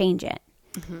can change it.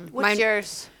 What's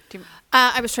yours?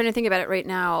 I was trying to think about it right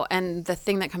now, and the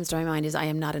thing that comes to my mind is I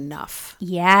am not enough.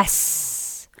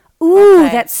 Yes. Ooh,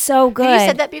 that's so good. Have you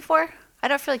said that before? I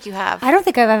don't feel like you have. I don't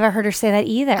think I've ever heard her say that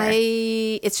either.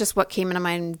 It's just what came into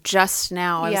mind just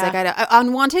now. I was like,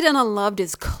 unwanted and unloved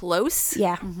is close.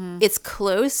 Yeah. It's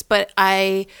close, but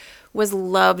I was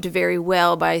loved very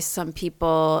well by some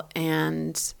people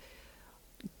and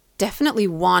definitely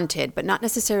wanted, but not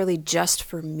necessarily just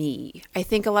for me. I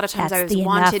think a lot of times That's I was the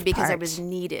wanted enough because I part. was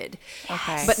needed.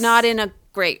 Okay. But not in a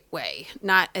great way.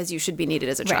 Not as you should be needed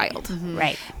as a child.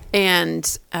 Right.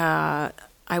 And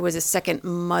I was a second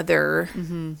mother.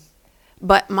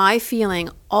 But my feeling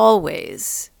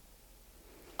always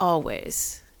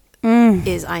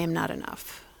is I am not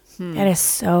enough. That is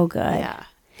so good. Yeah.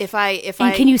 If I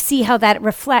Can you see how that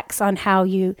reflects on how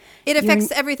you... it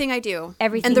affects everything I do.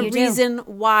 Everything and the you do. reason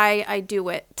why I do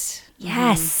it.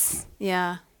 Yes.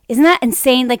 Yeah. Isn't that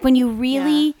insane? Like when you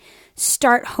really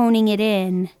start honing it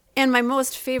in. And my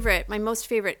most favorite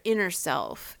inner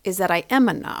self is that I am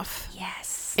enough.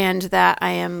 Yes. And that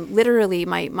I am literally,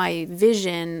 my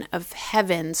vision of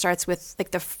heaven starts with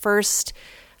like the first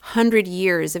 100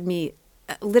 years of me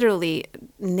literally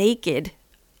naked.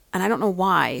 And I don't know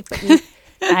why, but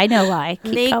I know why.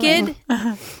 Keep naked,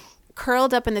 going.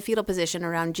 curled up in the fetal position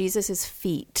around Jesus's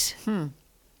feet. And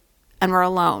we're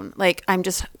alone. Like I'm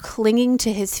just clinging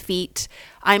to his feet.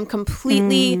 I'm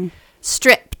completely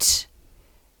stripped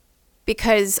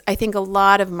because I think a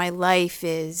lot of my life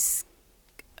is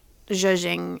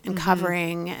judging and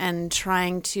covering and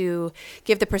trying to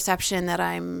give the perception that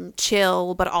I'm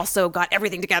chill, but also got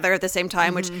everything together at the same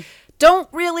time, which don't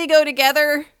really go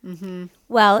together.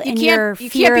 Well, You and your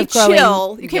can't fear be of growing...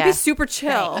 chill. You can't be Yeah. super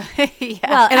chill.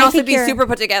 Well, And I also think be you're- super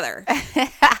put together.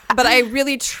 But I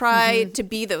really try to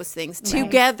be those things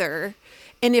together.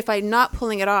 And if I'm not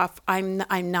pulling it off, I'm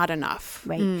not enough.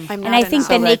 Right. I'm And not I think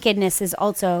the enough. nakedness is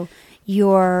also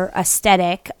your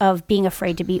aesthetic of being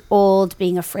afraid to be old,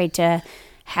 being afraid to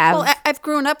have... Well, I've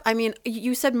grown up. I mean,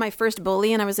 you said my first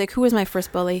bully, and I was like, who was my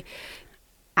first bully?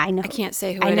 I know. I can't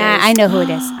say who I it know, is. I know who it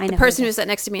is. I know The person who sat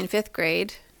next to me in 5th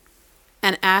grade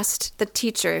and asked the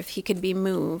teacher if he could be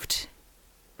moved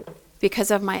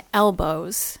because of my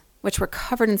elbows, which were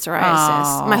covered in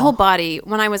psoriasis. My whole body,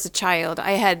 when I was a child,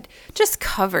 I had just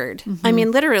covered. I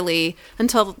mean, literally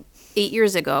until 8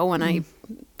 years ago when I,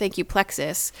 thank you,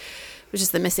 plexus, which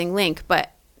is the missing link.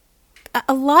 But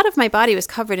a lot of my body was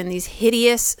covered in these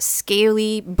hideous,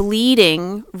 scaly,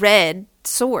 bleeding red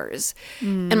sores.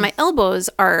 And my elbows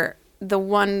are the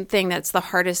one thing that's the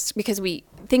hardest because we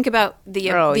think about the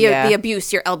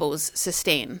abuse your elbows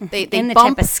sustain. They And the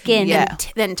bump type of skin.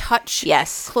 and then touch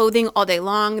Yes. clothing all day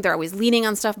long. They're always leaning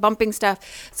on stuff, bumping stuff.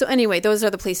 So anyway, those are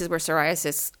the places where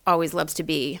psoriasis always loves to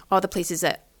be. All the places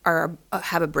that are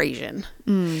have abrasion.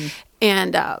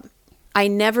 And I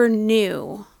never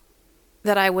knew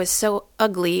that I was so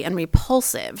ugly and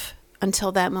repulsive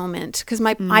until that moment because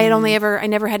I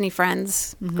never had any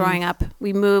friends growing up.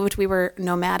 We moved. We were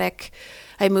nomadic.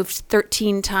 I moved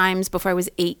 13 times before I was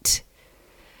 8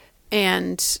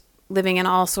 and living in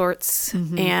all sorts.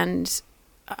 And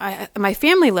my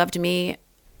family loved me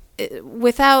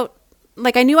without,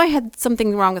 like, I knew I had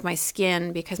something wrong with my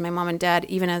skin because my mom and dad,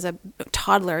 even as a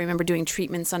toddler, I remember doing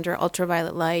treatments under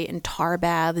ultraviolet light and tar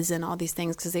baths and all these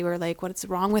things because they were like, what's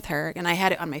wrong with her? And I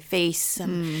had it on my face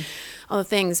and all the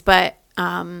things. But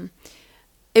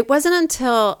it wasn't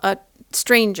until a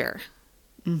stranger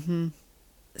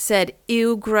said,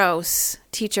 ew, gross.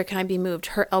 Teacher, can I be moved?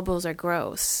 Her elbows are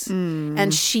gross.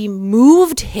 And she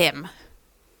moved him.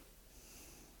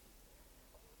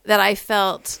 That I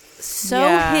felt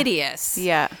so hideous.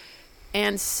 Yeah.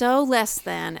 And so less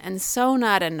than and so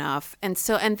not enough. And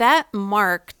that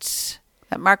marked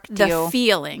the you.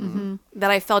 feeling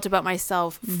that I felt about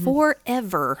myself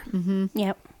forever.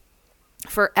 Yep.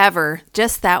 Forever.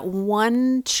 Just that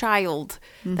one child,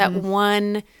 that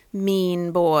one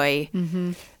mean boy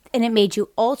And it made you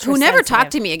ultra who never sensitive.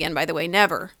 talked to me again, by the way,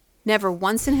 never. never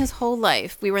once in his whole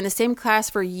life, we were in the same class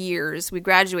for years. We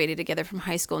graduated together from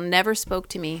high school, never spoke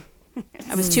to me.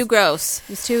 I was too gross.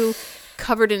 I was too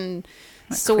covered in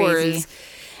sores. Crazy.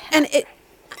 And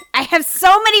I have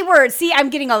so many words. See, I'm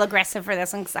getting all aggressive for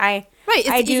this one because I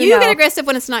do you know. get aggressive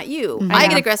when it's not you. I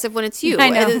get aggressive when it's you. I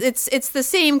know. It's the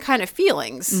same kind of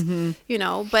feelings, you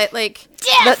know. But like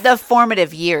The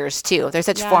formative years too. They're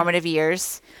such formative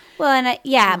years. Well, and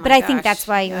Oh but I think that's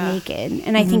why you're naked.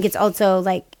 And I think it's also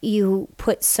like you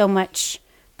put so much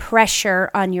pressure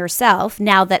on yourself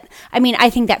now that, I mean, I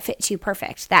think that fits you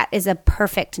perfect. That is a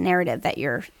perfect narrative that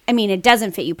it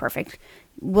doesn't fit you perfect.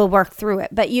 We'll work through it.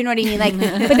 But you know what I mean? Like,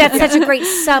 but that's such a great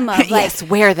sum of like, Yes,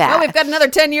 wear that. well, we've got another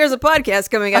 10 years of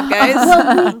podcast coming up, guys.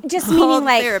 well, just All meaning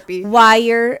like therapy. why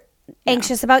you're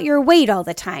anxious about your weight all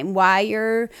the time, why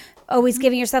you're always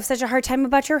giving yourself such a hard time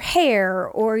about your hair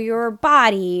or your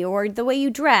body or the way you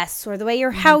dress or the way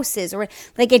your house is, or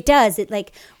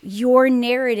like your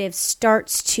narrative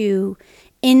starts to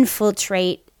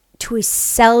infiltrate to a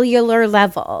cellular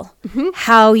level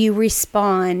how you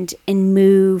respond and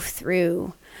move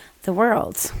through the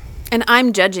world. And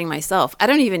I'm judging myself. I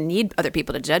don't even need other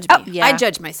people to judge me. yeah. I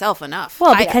judge myself enough.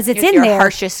 Well, because it's in your there.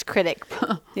 harshest critic.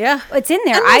 Yeah. It's in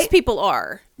there. And most people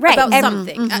are. Right. About And-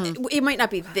 something. It might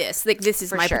not be this. Like, this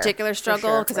is my sure. particular For struggle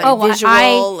sure. because Right. I'm Oh,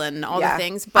 visual and all the yeah.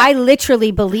 things. But I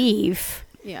literally believe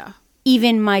yeah.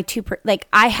 even my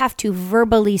I have to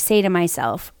verbally say to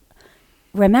myself,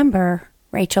 remember,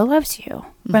 Rachel loves you.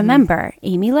 Remember,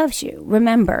 Amy loves you.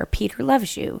 Remember, Peter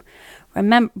loves you.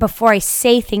 Remember, before I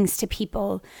say things to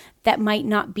people that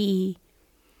might be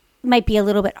a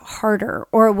little bit harder,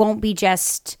 or it won't be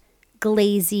just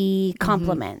glazy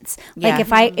compliments. Like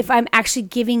Yeah. if I'm actually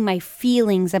giving my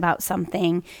feelings about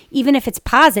something, even if it's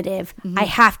positive, I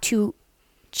have to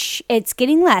it's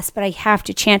getting less, but I have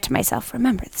to chant to myself,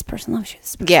 remember, this person loves you.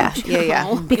 This person Yeah, loves you.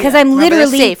 yeah. Because Yeah. I'm Remember they're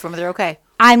literally safe. Remember they're okay.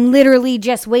 I'm literally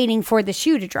just waiting for the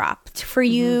shoe to drop for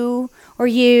you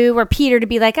or Peter to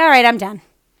be like, all right, I'm done.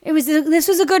 This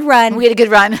was a good run, We had a good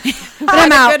run. but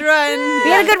I'm out. Good run. We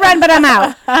had a good run, but I'm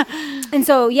out. And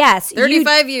so, yes,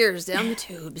 35 years down the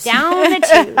tubes. down the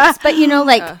tubes. But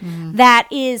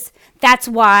that's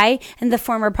why in the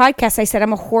former podcast I said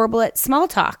I'm horrible at small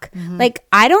talk. Like,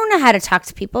 I don't know how to talk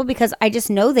to people because I just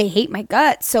know they hate my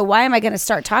guts. So why am I going to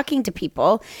start talking to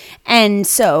people? And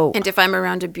so, And if I'm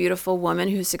around a beautiful woman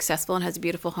who's successful and has a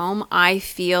beautiful home, I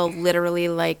feel literally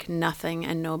like nothing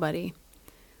and nobody.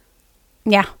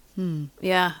 yeah,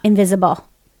 Yeah. invisible.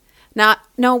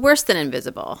 No, worse than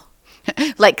invisible.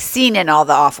 Like seen in all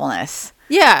the awfulness.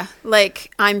 Yeah,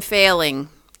 like I'm failing,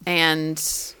 and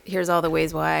here's all the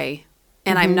ways why,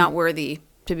 and I'm not worthy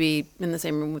to be in the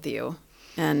same room with you,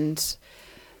 and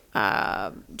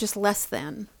just less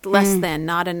than,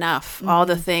 not enough. All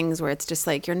the things where it's just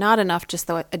like you're not enough,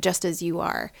 just as you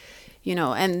are, you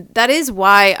know. And that is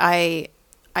why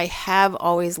I have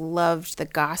always loved the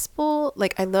gospel.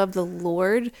 Like, I love the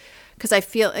Lord because I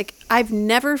feel like I've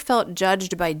never felt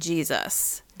judged by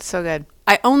Jesus. So good.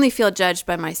 I only feel judged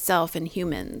by myself and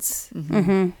humans,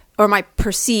 or my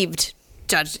perceived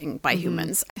judging by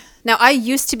humans. Now, I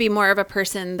used to be more of a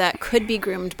person that could be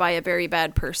groomed by a very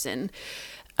bad person,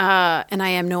 and I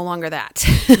am no longer that.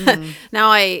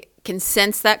 Now I can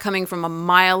sense that coming from a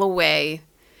mile away,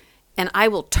 and I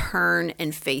will turn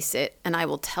and face it, and I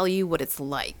will tell you what it's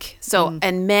like. So,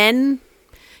 and men,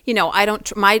 you know,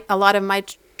 a lot of my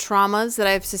traumas that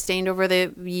I've sustained over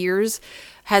the years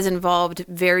has involved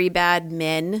very bad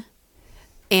men.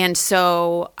 And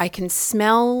so I can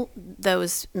smell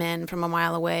those men from a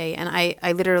mile away, and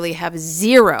I literally have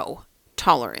zero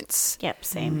tolerance Yep,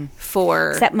 same.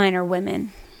 for... Except mine are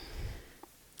women.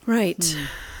 Right.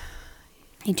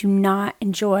 I do not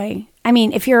enjoy. I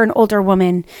mean, if you're an older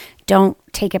woman, don't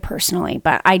take it personally,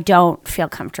 but I don't feel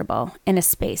comfortable in a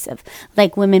space of,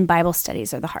 like, women Bible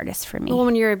studies are the hardest for me. Well,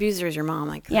 when your abuser is your mom,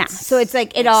 like, Yeah. that's- So it's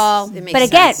like it makes but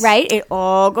again, sense. right? It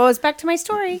all goes back to my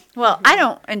story. Well, I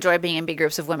don't enjoy being in big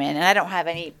groups of women, and I don't have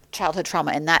any childhood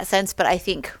trauma in that sense. But I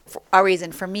think a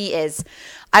reason for me is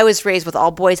I was raised with all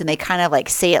boys, and they kind of like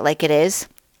say it like it is.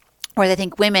 Whereas I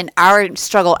think women, our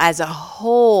struggle as a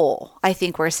whole, I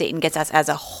think where Satan gets us as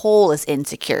a whole is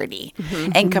insecurity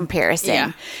and comparison.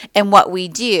 Yeah. And what we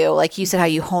do, like you said, how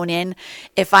you hone in.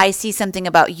 If I see something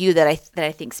about you that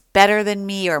I think's better than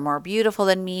me or more beautiful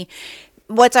than me,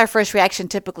 what's our first reaction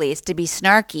typically is to be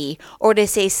snarky or to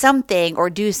say something or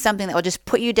do something that will just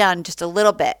put you down just a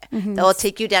little bit. That will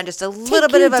take you down just a little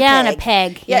bit you of a down peg. a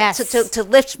peg, Yeah, yes. to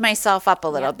lift myself up a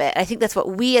little bit. I think that's what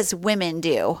we as women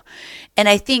do. And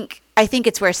I think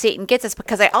it's where Satan gets us,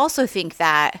 because I also think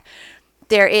that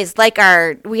there is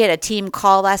we had a team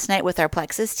call last night with our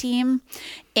Plexus team,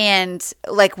 and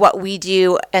like what we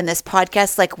do in this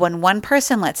podcast, like when one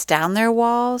person lets down their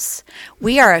walls,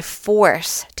 we are a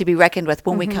force to be reckoned with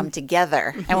when we come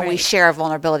together and when we share our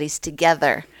vulnerabilities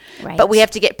together. Right. But we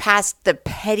have to get past the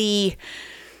petty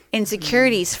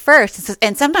insecurities first,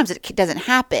 and sometimes it doesn't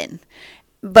happen.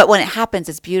 But when it happens,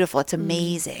 it's beautiful. It's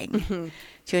amazing.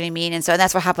 Do you know what I mean? And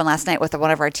that's what happened last night with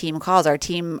one of our team calls. Our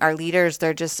leaders,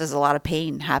 there's a lot of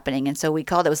pain happening. And so we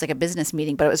called it was like a business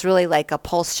meeting, but it was really like a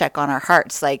pulse check on our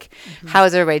hearts. Like, how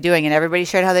is everybody doing? And everybody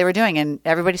shared how they were doing, and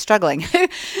everybody's struggling.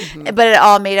 But it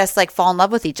all made us like fall in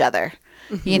love with each other.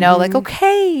 You know, like,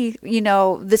 okay, you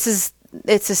know, it's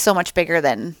just so much bigger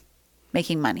than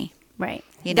making money. Right.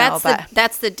 You know,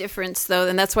 that's the difference, though,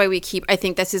 and that's why I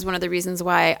think this is one of the reasons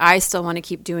why I still want to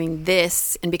keep doing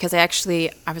this, and because I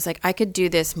was like, I could do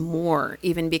this more,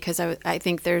 even because I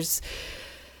think there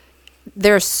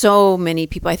are so many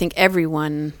people. I think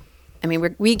everyone. I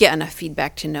mean, we get enough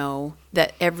feedback to know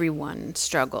that everyone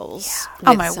struggles. Yeah.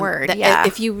 Oh my word! Yeah.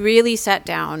 If you really sat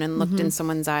down and looked in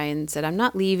someone's eye and said, "I'm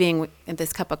not leaving with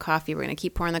this cup of coffee. We're going to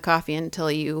keep pouring the coffee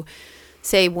until you."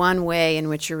 Say one way in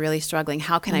which you're really struggling.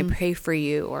 How can I pray for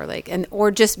you? Or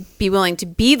just be willing to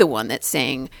be the one that's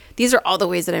saying, these are all the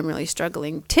ways that I'm really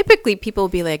struggling. Typically people will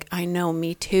be like, I know,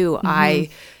 me too. I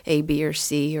A, B, or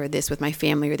C, or this with my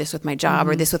family, or this with my job,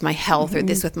 or this with my health, or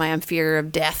this with my fear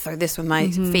of death, or this with my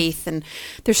faith. And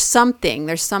there's something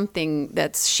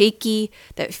that's shaky,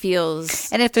 that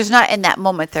feels. And if there's not in that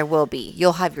moment, there will be.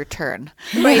 You'll have your turn.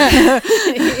 Right. Right.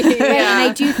 And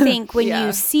I do think when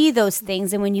you see those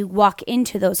things and when you walk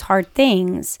into those hard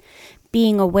things,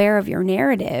 being aware of your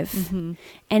narrative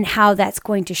and how that's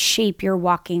going to shape your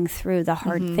walking through the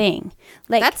hard thing.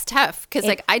 Like, that's tough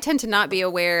because I tend to not be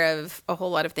aware of a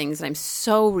whole lot of things, and I'm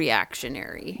so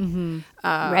reactionary.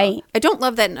 Right. I don't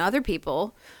love that in other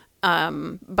people,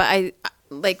 but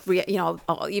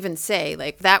I'll even say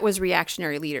like that was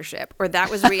reactionary leadership, or that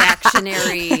was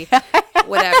reactionary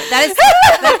whatever.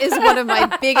 That is one of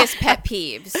my biggest pet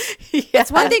peeves. Yeah.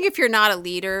 It's one thing if you're not a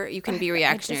leader, you can be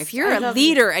reactionary. If you're a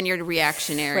leader and you're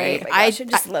reactionary, right. I should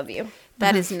just love you.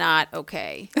 That is not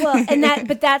okay. Well,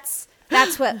 but that's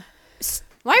what.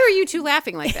 Why were you two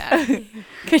laughing like that?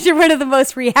 Because you're one of the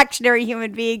most reactionary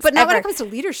human beings. But not when it comes to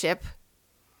leadership.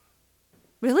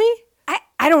 Really?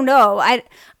 I don't know.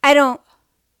 I don't.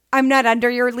 I'm not under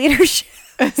your leadership.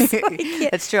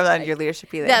 That's true. I'm not under your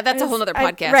leadership either. Yeah, that's a whole other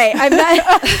podcast. Right. I'm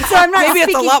not. So I'm not. Maybe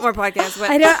speaking, it's a lot more podcasts.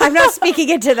 But I'm not speaking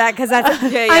into that because that's.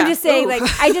 I'm just saying, like,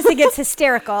 I just think it's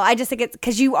hysterical. I just think it's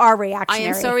because you are reactionary. I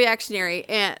am so reactionary,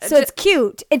 and so it's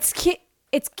cute. It's cute.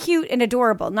 It's cute and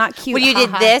adorable, not cute. When you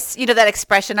did this, you know that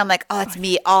expression. I'm like, oh, it's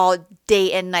me all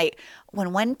day and night.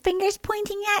 When one finger's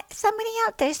pointing at somebody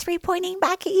out, there's three pointing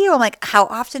back at you. I'm like, how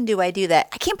often do I do that?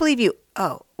 I can't believe you.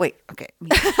 Oh, wait. Okay.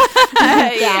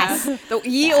 Yes. The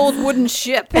ye old wooden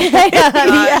ship. Ye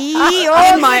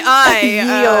old my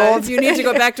eye. If you need to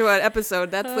go back to an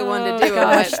episode, that's the one to do.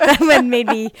 Gosh, that one made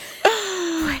me.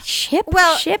 What ship?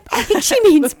 Well, ship. I think she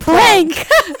means plank.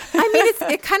 I mean, it's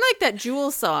kind of like that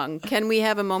Jewel song. Can we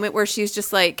have a moment where she's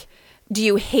just like, do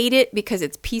you hate it because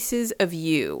it's pieces of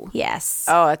you? Yes.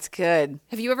 Oh, that's good.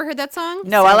 Have you ever heard that song?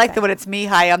 No, I like the one it's me.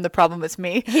 Hi, I'm the problem. It's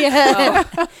me. Yeah.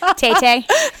 Oh. Tay-Tay.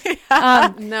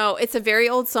 No, it's a very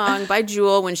old song by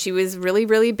Jewel when she was really,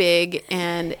 really big.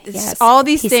 And it's all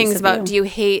these things about do you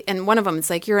hate, and one of them, it's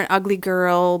like, you're an ugly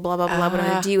girl, blah, blah, blah,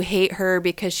 blah. Do you hate her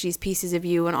because she's pieces of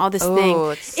you and all this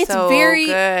thing. It's so very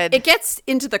good. It gets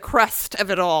into the crust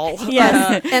of it all.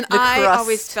 Yes. And I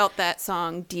always felt that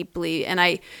song deeply. And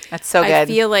that's so good. I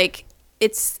feel like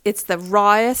it's the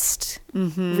rawest,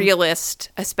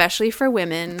 realist, especially for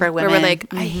women. Where we're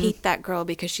like, I hate that girl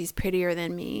because she's prettier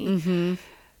than me.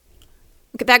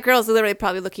 That girl's literally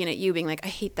probably looking at you being like, I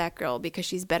hate that girl because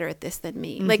she's better at this than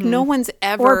me. Like, no one's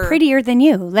ever... Or prettier than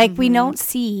you. Like, we don't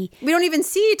even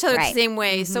see each other the same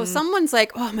way. So someone's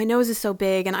like, oh, my nose is so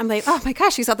big. And I'm like, oh my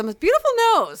gosh, she's got the most beautiful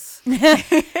nose.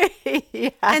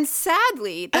 And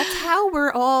sadly, that's how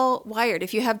we're all wired.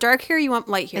 If you have dark hair, you want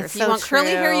light hair. If you want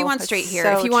curly hair, you want straight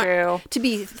hair. If you want to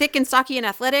be thick and stocky and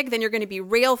athletic, then you're going to be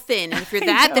rail thin. And if you're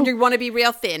that, then you want to be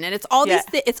rail thin. And it's all these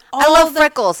things. I love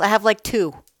freckles. I have like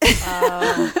 2.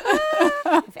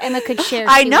 If Emma could share,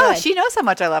 I know she knows how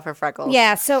much I love her freckles.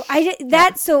 Yeah. So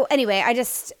So anyway, I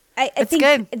think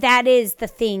good. That is the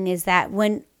thing, is that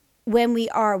when we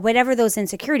are, whatever those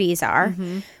insecurities are,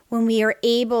 when we are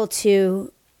able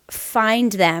to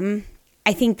find them,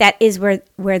 I think that is where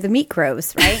the meat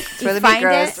grows, right? Where the meat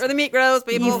grows. Where the meat grows,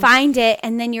 people. You find it,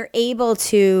 and then you're able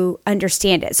to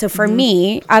understand it. So for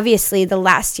me, obviously, the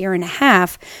last year and a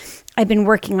half, I've been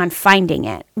working on finding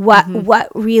it. What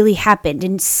really happened,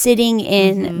 and sitting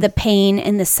in the pain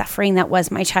and the suffering that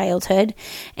was my childhood,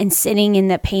 and sitting in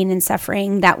the pain and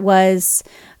suffering that was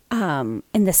and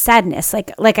the sadness.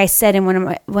 Like I said in one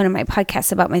of my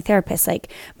podcasts about my therapist,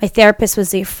 like my therapist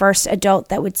was the first adult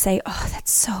that would say, "Oh,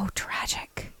 that's so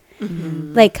tragic."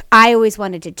 Like I always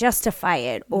wanted to justify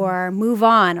it or move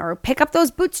on or pick up those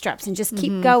bootstraps and just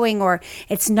keep going, or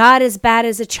it's not as bad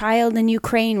as a child in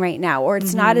Ukraine right now, or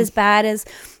it's not as bad as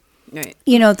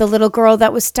the little girl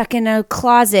that was stuck in a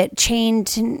closet chained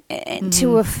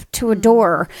to a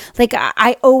door. Like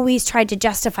I always tried to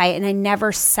justify it, and I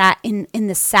never sat in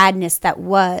the sadness that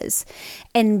was,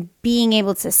 and being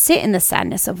able to sit in the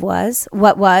sadness of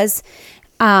what was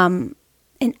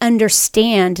and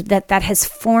understand that has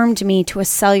formed me to a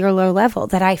cellular level,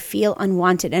 that I feel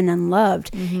unwanted and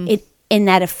unloved. And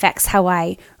that affects how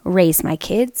I raise my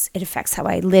kids. It affects how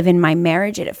I live in my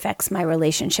marriage. It affects my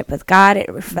relationship with God. It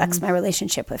affects my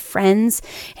relationship with friends.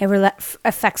 It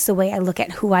affects the way I look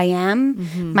at who I am,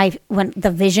 when the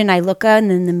vision I look at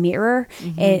in the mirror.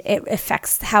 It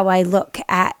affects how I look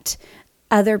at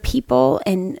other people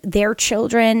and their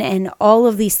children and all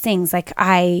of these things.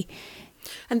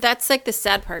 And that's like the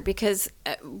sad part, because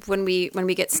when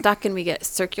we get stuck and we get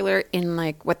circular in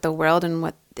like what the world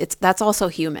and that's also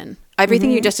human.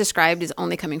 Everything you just described is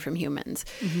only coming from humans.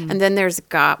 And then there's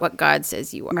God, what God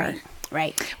says you are.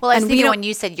 Right. Well, I was thinking when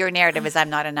you said your narrative is I'm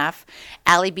not enough,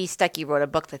 Allie B. Stuckey wrote a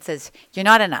book that says you're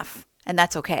not enough, and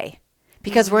that's okay.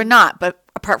 Because we're not, but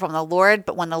apart from the Lord.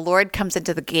 But when the Lord comes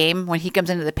into the game, when he comes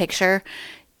into the picture,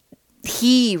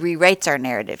 he rewrites our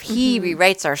narrative. He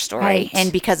rewrites our story. Right.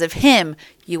 And because of him,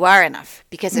 you are enough.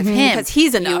 Because of him, because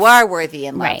he's enough. You are worthy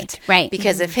and loved. Right.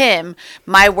 Because of him,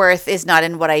 my worth is not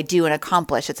in what I do and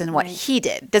accomplish. It's in what he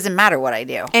did. Doesn't matter what I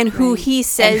do. And who he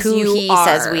says and who he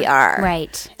says we are.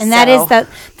 Right. And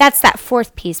that's that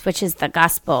fourth piece, which is the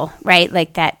gospel, right?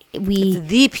 Like that It's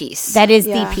the piece. that is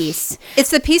the piece. It's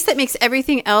the piece that makes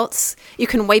everything else, you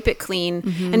can wipe it clean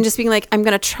and just being like, I'm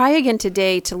going to try again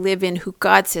today to live in who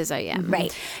God says I am.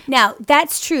 Right. Now,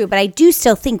 that's true, but I do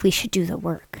still think we should do the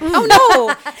work. Oh,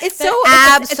 no. It's so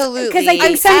absolutely. Because I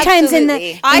think sometimes in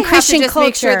Christian have to just culture,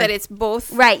 make sure that it's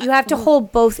both. Right. You have to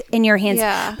hold both in your hands.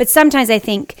 Yeah. But sometimes I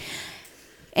think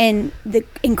in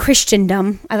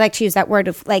Christendom, I like to use that word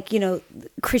of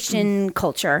Christian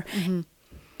culture.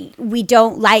 We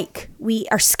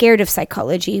are scared of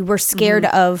psychology. We're scared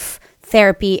of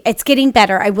therapy. It's getting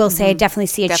better. I will say I definitely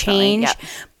see a change. Yep.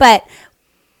 But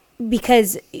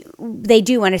because they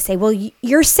do want to say, well,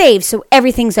 you're saved, so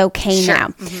everything's okay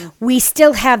now. We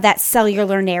still have that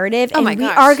cellular narrative, and we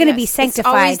are going to be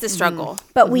sanctified. It's always the struggle.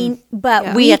 But we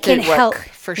have can to work, help.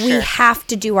 for sure. We have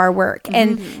to do our work,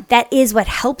 and that is what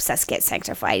helps us get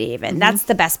sanctified. Even that's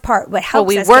the best part. What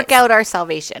helps us work out our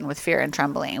salvation with fear and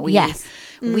trembling.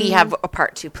 We have a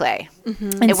part to play.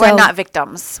 And we're not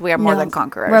victims. We are more than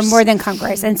conquerors. We're more than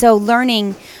conquerors. And so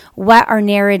learning what our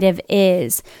narrative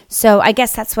is. So I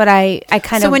guess that's what I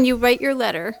kind of... So when you write your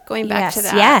letter, going back to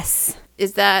that. Yes.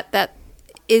 Is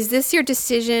this your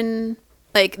decision?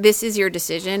 Like, this is your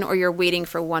decision, or you're waiting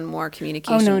for one more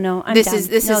communication? Oh, no. I'm This done.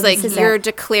 is you're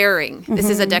declaring. This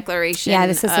is a declaration. Yeah,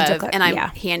 this is a declaration. And I'm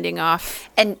handing off.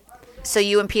 And so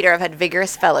you and Peter have had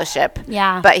vigorous fellowship.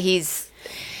 Yeah. But he's...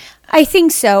 I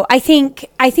think so. I think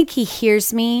he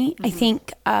hears me. I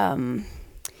think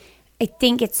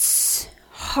it's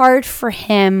hard for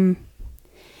him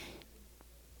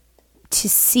to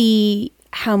see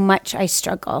how much I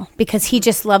struggle, because he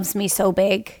just loves me so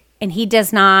big, and he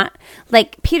does not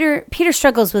like Peter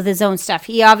struggles with his own stuff.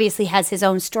 He obviously has his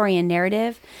own story and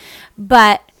narrative,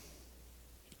 but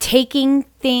taking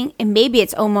thing, and maybe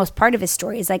it's almost part of his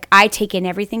story, is like I take in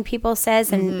everything people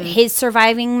says, and his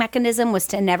surviving mechanism was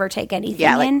to never take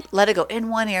anything in. Let it go in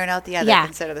one ear and out the other. Yeah,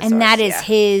 instead of the and source. that is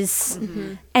his.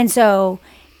 And so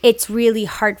it's really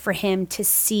hard for him to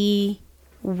see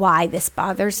why this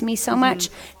bothers me so much.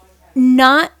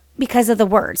 Not because of the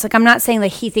words. Like, I'm not saying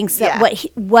like he thinks that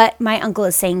what my uncle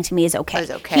is saying to me is okay.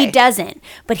 He doesn't.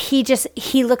 But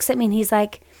he looks at me and he's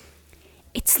like,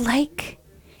 it's like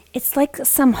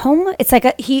some it's like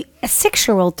a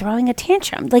 6-year-old throwing a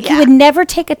tantrum. Like, you would never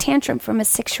take a tantrum from a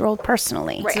 6-year-old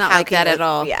personally. It's not like that at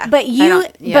all. Yeah. But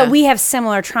but we have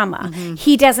similar trauma.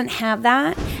 He doesn't have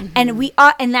that, and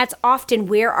and that's often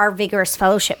where our vigorous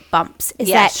fellowship bumps. Is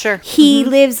that he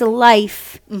lives a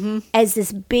life as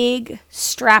this big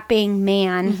strapping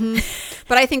man,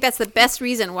 But I think that's the best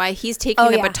reason why he's taking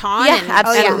the baton Yeah, and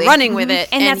absolutely. running with it.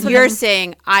 And And, that's what you're I'm-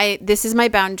 saying, this is my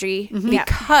boundary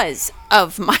because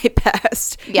of my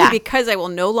past. Yeah. Because I will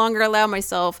no longer allow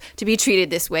myself to be treated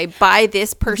this way by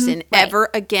this person ever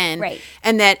again. Right.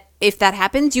 And that if that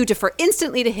happens, you defer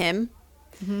instantly to him.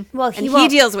 Well, And he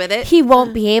won't- deals with it. He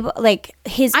won't be able, like,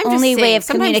 his I'm just only way saying, of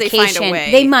sometimes they communication. find a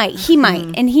way. They might. He might,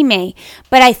 and he may.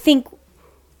 But I think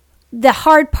the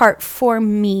hard part for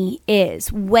me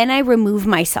is when I remove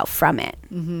myself from it,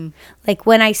 like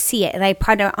when I see it and I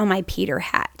put it on my Peter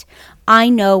hat, I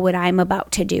know what I'm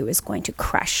about to do is going to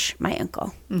crush my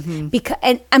uncle. Because,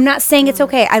 and I'm not saying it's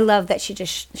okay. I love that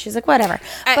she's like, whatever.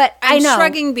 But I I'm know.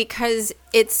 shrugging because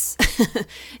it's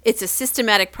it's a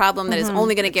systematic problem that is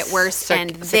only going to get worse, and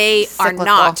they are cyclical.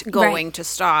 not going to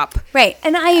stop. Right.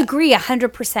 And I agree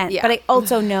 100%. Yeah. But I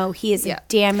also know he is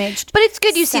damaged. But it's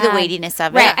good you see the sad. weightiness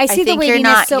of it. Right. I see the think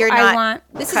weightiness, so you're I not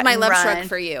want- This is cut my and love run. shrug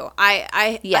for you.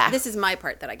 This is my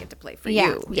part that I get to play for Yeah.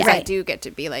 you. Yeah. Because I Right. do get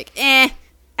to be like,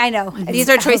 I know. these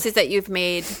are choices that you've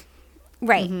made.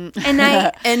 Right. And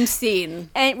I End scene.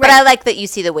 and But I like that you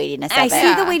see the weightiness of I it.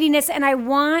 see the weightiness, and I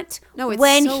want No, it's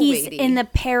when so he's weighty. in the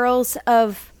perils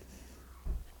of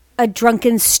a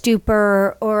drunken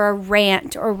stupor or a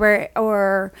rant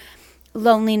or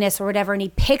loneliness or whatever, and he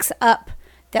picks up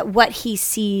that what he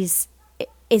sees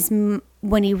is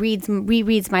when he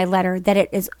rereads my letter, that it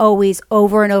is always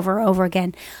over and over and over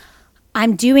again.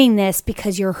 I'm doing this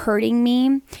because you're hurting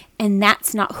me, and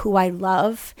that's not who I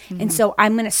love. And so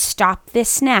I'm going to stop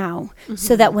this now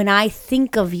so that when I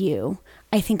think of you,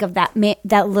 I think of that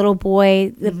that little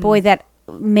boy, the boy that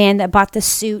man that bought the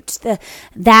suit.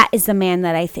 That is the man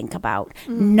that I think about,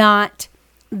 not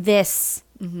this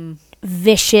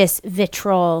vicious,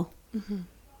 vitriol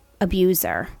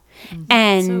abuser.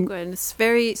 And So good. It's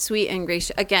very sweet and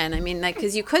gracious. Again, I mean, like,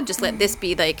 because you could just let this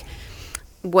be like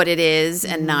what it is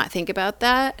and not think about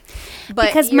that. But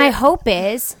because my hope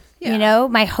is, Yeah.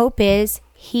 my hope is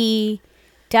he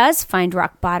does find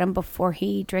rock bottom before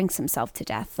he drinks himself to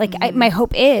death. Like my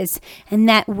hope is, and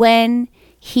that when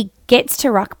he gets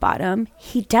to rock bottom,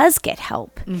 he does get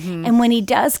help. And when he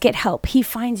does get help, he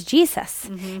finds Jesus.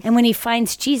 And when he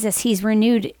finds Jesus, he's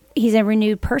renewed. He's a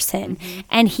renewed person,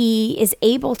 and he is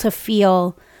able to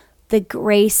feel the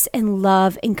grace and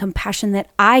love and compassion that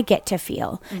I get to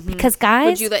feel. Because guys,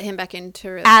 would you let him back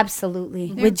into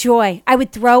absolutely, with joy. I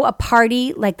would throw a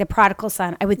party like the prodigal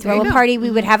son. I would throw a party. We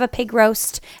would have a pig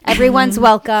roast. Everyone's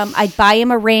welcome. I'd buy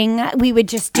him a ring. We would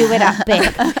just do it up big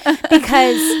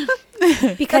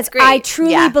because I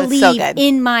truly Yeah, that's so believe good.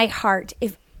 in my heart,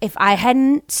 if I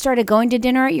hadn't started going to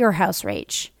dinner at your house,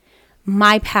 Rach,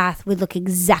 my path would look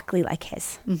exactly like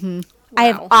his. I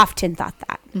have often thought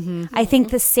that. I think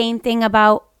the same thing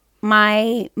about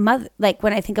my mother, like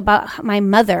when I think about my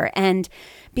mother, and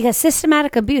because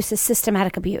systematic abuse is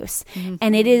systematic abuse,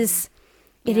 and it is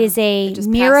a just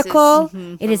miracle.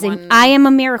 passes, It is one- I am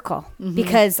a miracle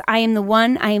because I am the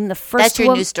one. I am the first. That's your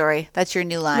woman- new story. That's your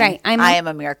new line. Right. I am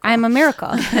a miracle. I'm a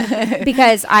miracle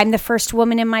because I'm the first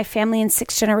woman in my family in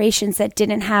 6 generations that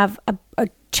didn't have a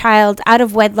child out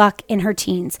of wedlock in her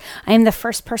teens. I am the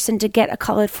first person to get a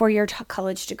 4-year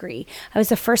college degree. I was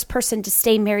the first person to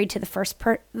stay married to the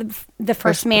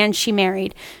first man she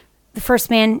married. The first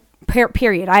man,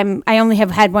 period. I only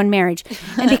have had one marriage.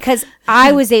 And because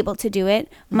I was able to do it,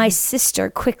 my sister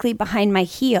quickly behind my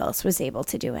heels was able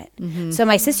to do it. So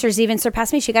my sister's even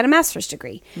surpassed me. She got a master's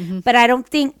degree. But I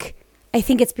think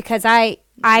it's because I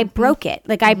broke it.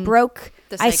 Like I broke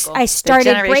The I cycle. started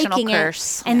The generational breaking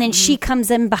curse. it, and then she comes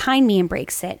in behind me and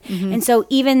breaks it. And so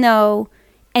even though,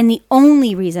 and the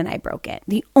only reason I broke it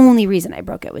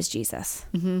was Jesus.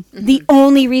 The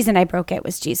only reason I broke it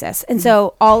was Jesus. And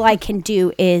so all I can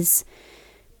do is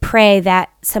pray that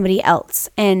somebody else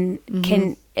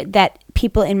that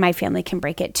people in my family can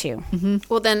break it too.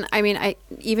 Well, then, I mean, I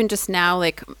even just now,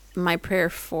 like, my prayer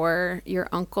for your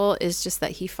uncle is just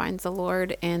that he finds the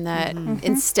Lord, and that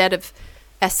instead of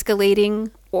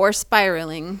escalating or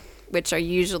spiraling, which are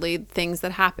usually things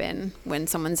that happen when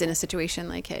someone's in a situation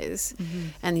like his,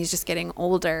 and he's just getting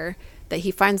older, that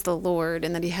he finds the Lord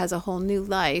and that he has a whole new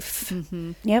life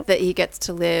Yep. that he gets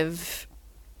to live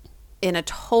in a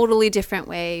totally different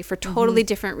way for totally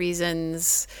different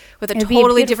reasons with a It'd be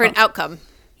totally beautiful. different outcome.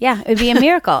 Yeah, it would be a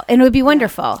miracle, and it would be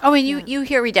wonderful. Oh, and you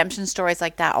hear redemption stories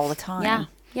like that all the time.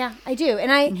 Yeah, I do,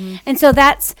 and and so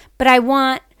but I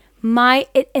want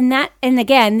and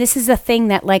again, this is a thing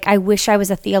that like I wish I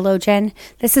was a theologian.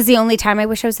 This is the only time I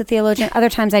wish I was a theologian. Other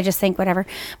times I just think whatever.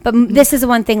 But this is the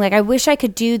one thing, like I wish I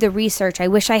could do the research. I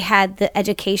wish I had the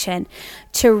education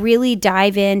to really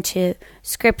dive into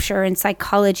scripture and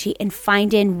psychology and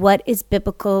find in what is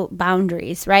biblical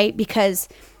boundaries, right? Because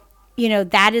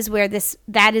that is where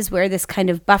this kind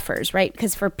of buffers, right?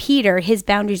 Because for Peter, his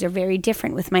boundaries are very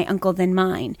different with my uncle than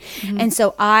mine. And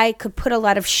so I could put a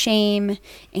lot of shame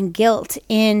and guilt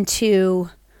into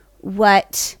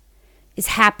what is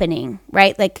happening,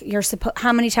 right? Like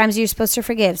how many times are you supposed to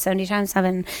forgive? 70 times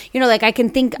 7. Like I can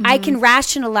think, I can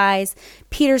rationalize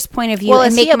Peter's point of view. Well,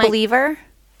 and is make he a believer?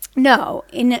 No.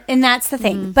 And that's the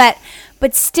thing. But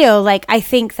still, like, I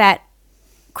think that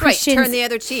Christians, turn the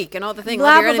other cheek and all the things. Blah,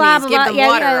 Love your blah, enemies, blah, give blah, them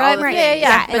water. yeah, all the right,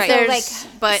 things.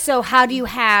 yeah. But so, so how do you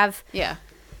have? Yeah.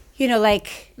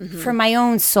 For my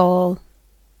own soul,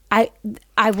 I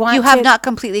want. You have not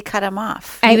completely cut him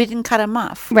off. You didn't cut him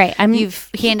off, right? You've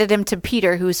handed him to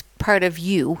Peter, who's part of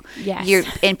you. Yes.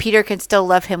 And Peter can still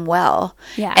love him well.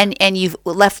 Yeah. And you've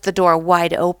left the door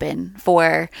wide open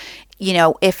for,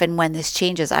 if and when this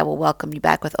changes, I will welcome you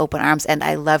back with open arms, and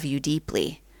I love you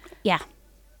deeply. Yeah.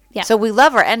 Yeah. So we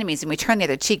love our enemies and we turn the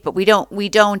other cheek, but we don't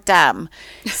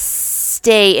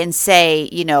stay and say,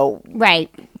 right.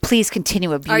 Please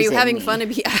continue abusing. Are you having me. fun of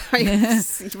me?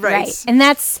 Right. And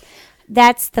that's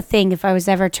the thing. If I was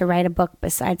ever to write a book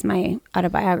besides my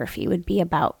autobiography, it would be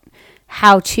about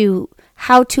how to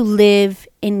live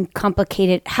in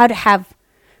complicated, how to have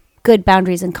good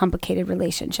boundaries in complicated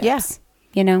relationships. Yes.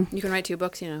 You can write 2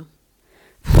 books. I'm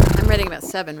writing about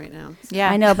 7 right now.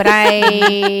 Yeah, I know, but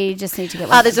I just need to get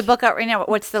one. There's a book out right now.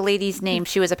 What's the lady's name?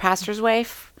 She was a pastor's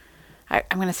wife. I'm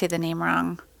going to say the name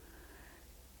wrong.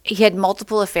 He had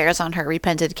multiple affairs on her.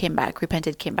 Repented, came back.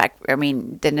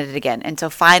 Then did it again. And so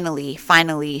finally,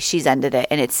 she's ended it.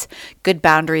 And it's good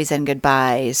boundaries and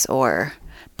goodbyes, or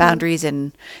boundaries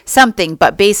and something.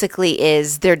 But basically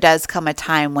there does come a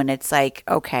time when it's like,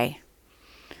 okay.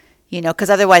 Because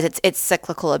otherwise it's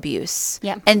cyclical abuse.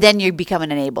 Yeah. And then you become an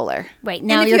enabler. Right.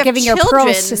 Now you're giving your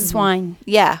pearls to swine.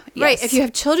 Yeah. Right. Yes. If you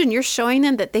have children, you're showing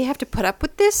them that they have to put up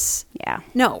with this. Yeah.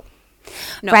 No.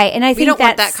 Right. And I think we don't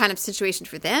want that kind of situation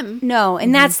for them. No.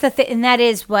 And that's the thing. And that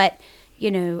is what,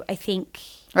 I think.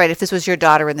 Right. If this was your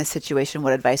daughter in this situation,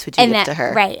 what advice would you give to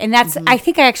her? Right. And that's, I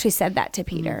think I actually said that to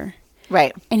Peter.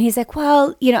 Right. And he's like,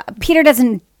 well, Peter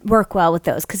doesn't work well with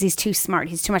those because he's too smart.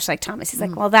 He's too much like Thomas. He's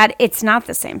like, well, it's not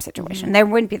the same situation. There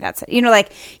wouldn't be that.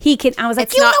 He can. I was like,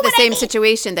 it's not the same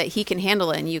situation that he can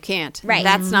handle it and you can't. Right.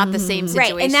 That's not the same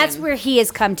situation. Right. And that's where he has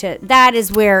come to. That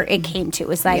is where it came to. It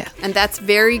was like, and that's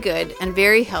very good and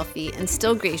very healthy and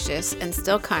still gracious and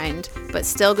still kind, but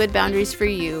still good boundaries for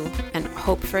you and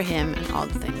hope for him and all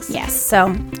the things. Yes.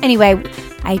 So anyway,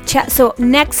 so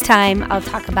next time I'll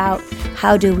talk about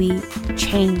how do we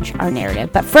change our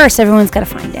narrative. But first, everyone's got to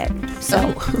find it. So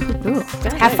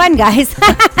have fun, guys.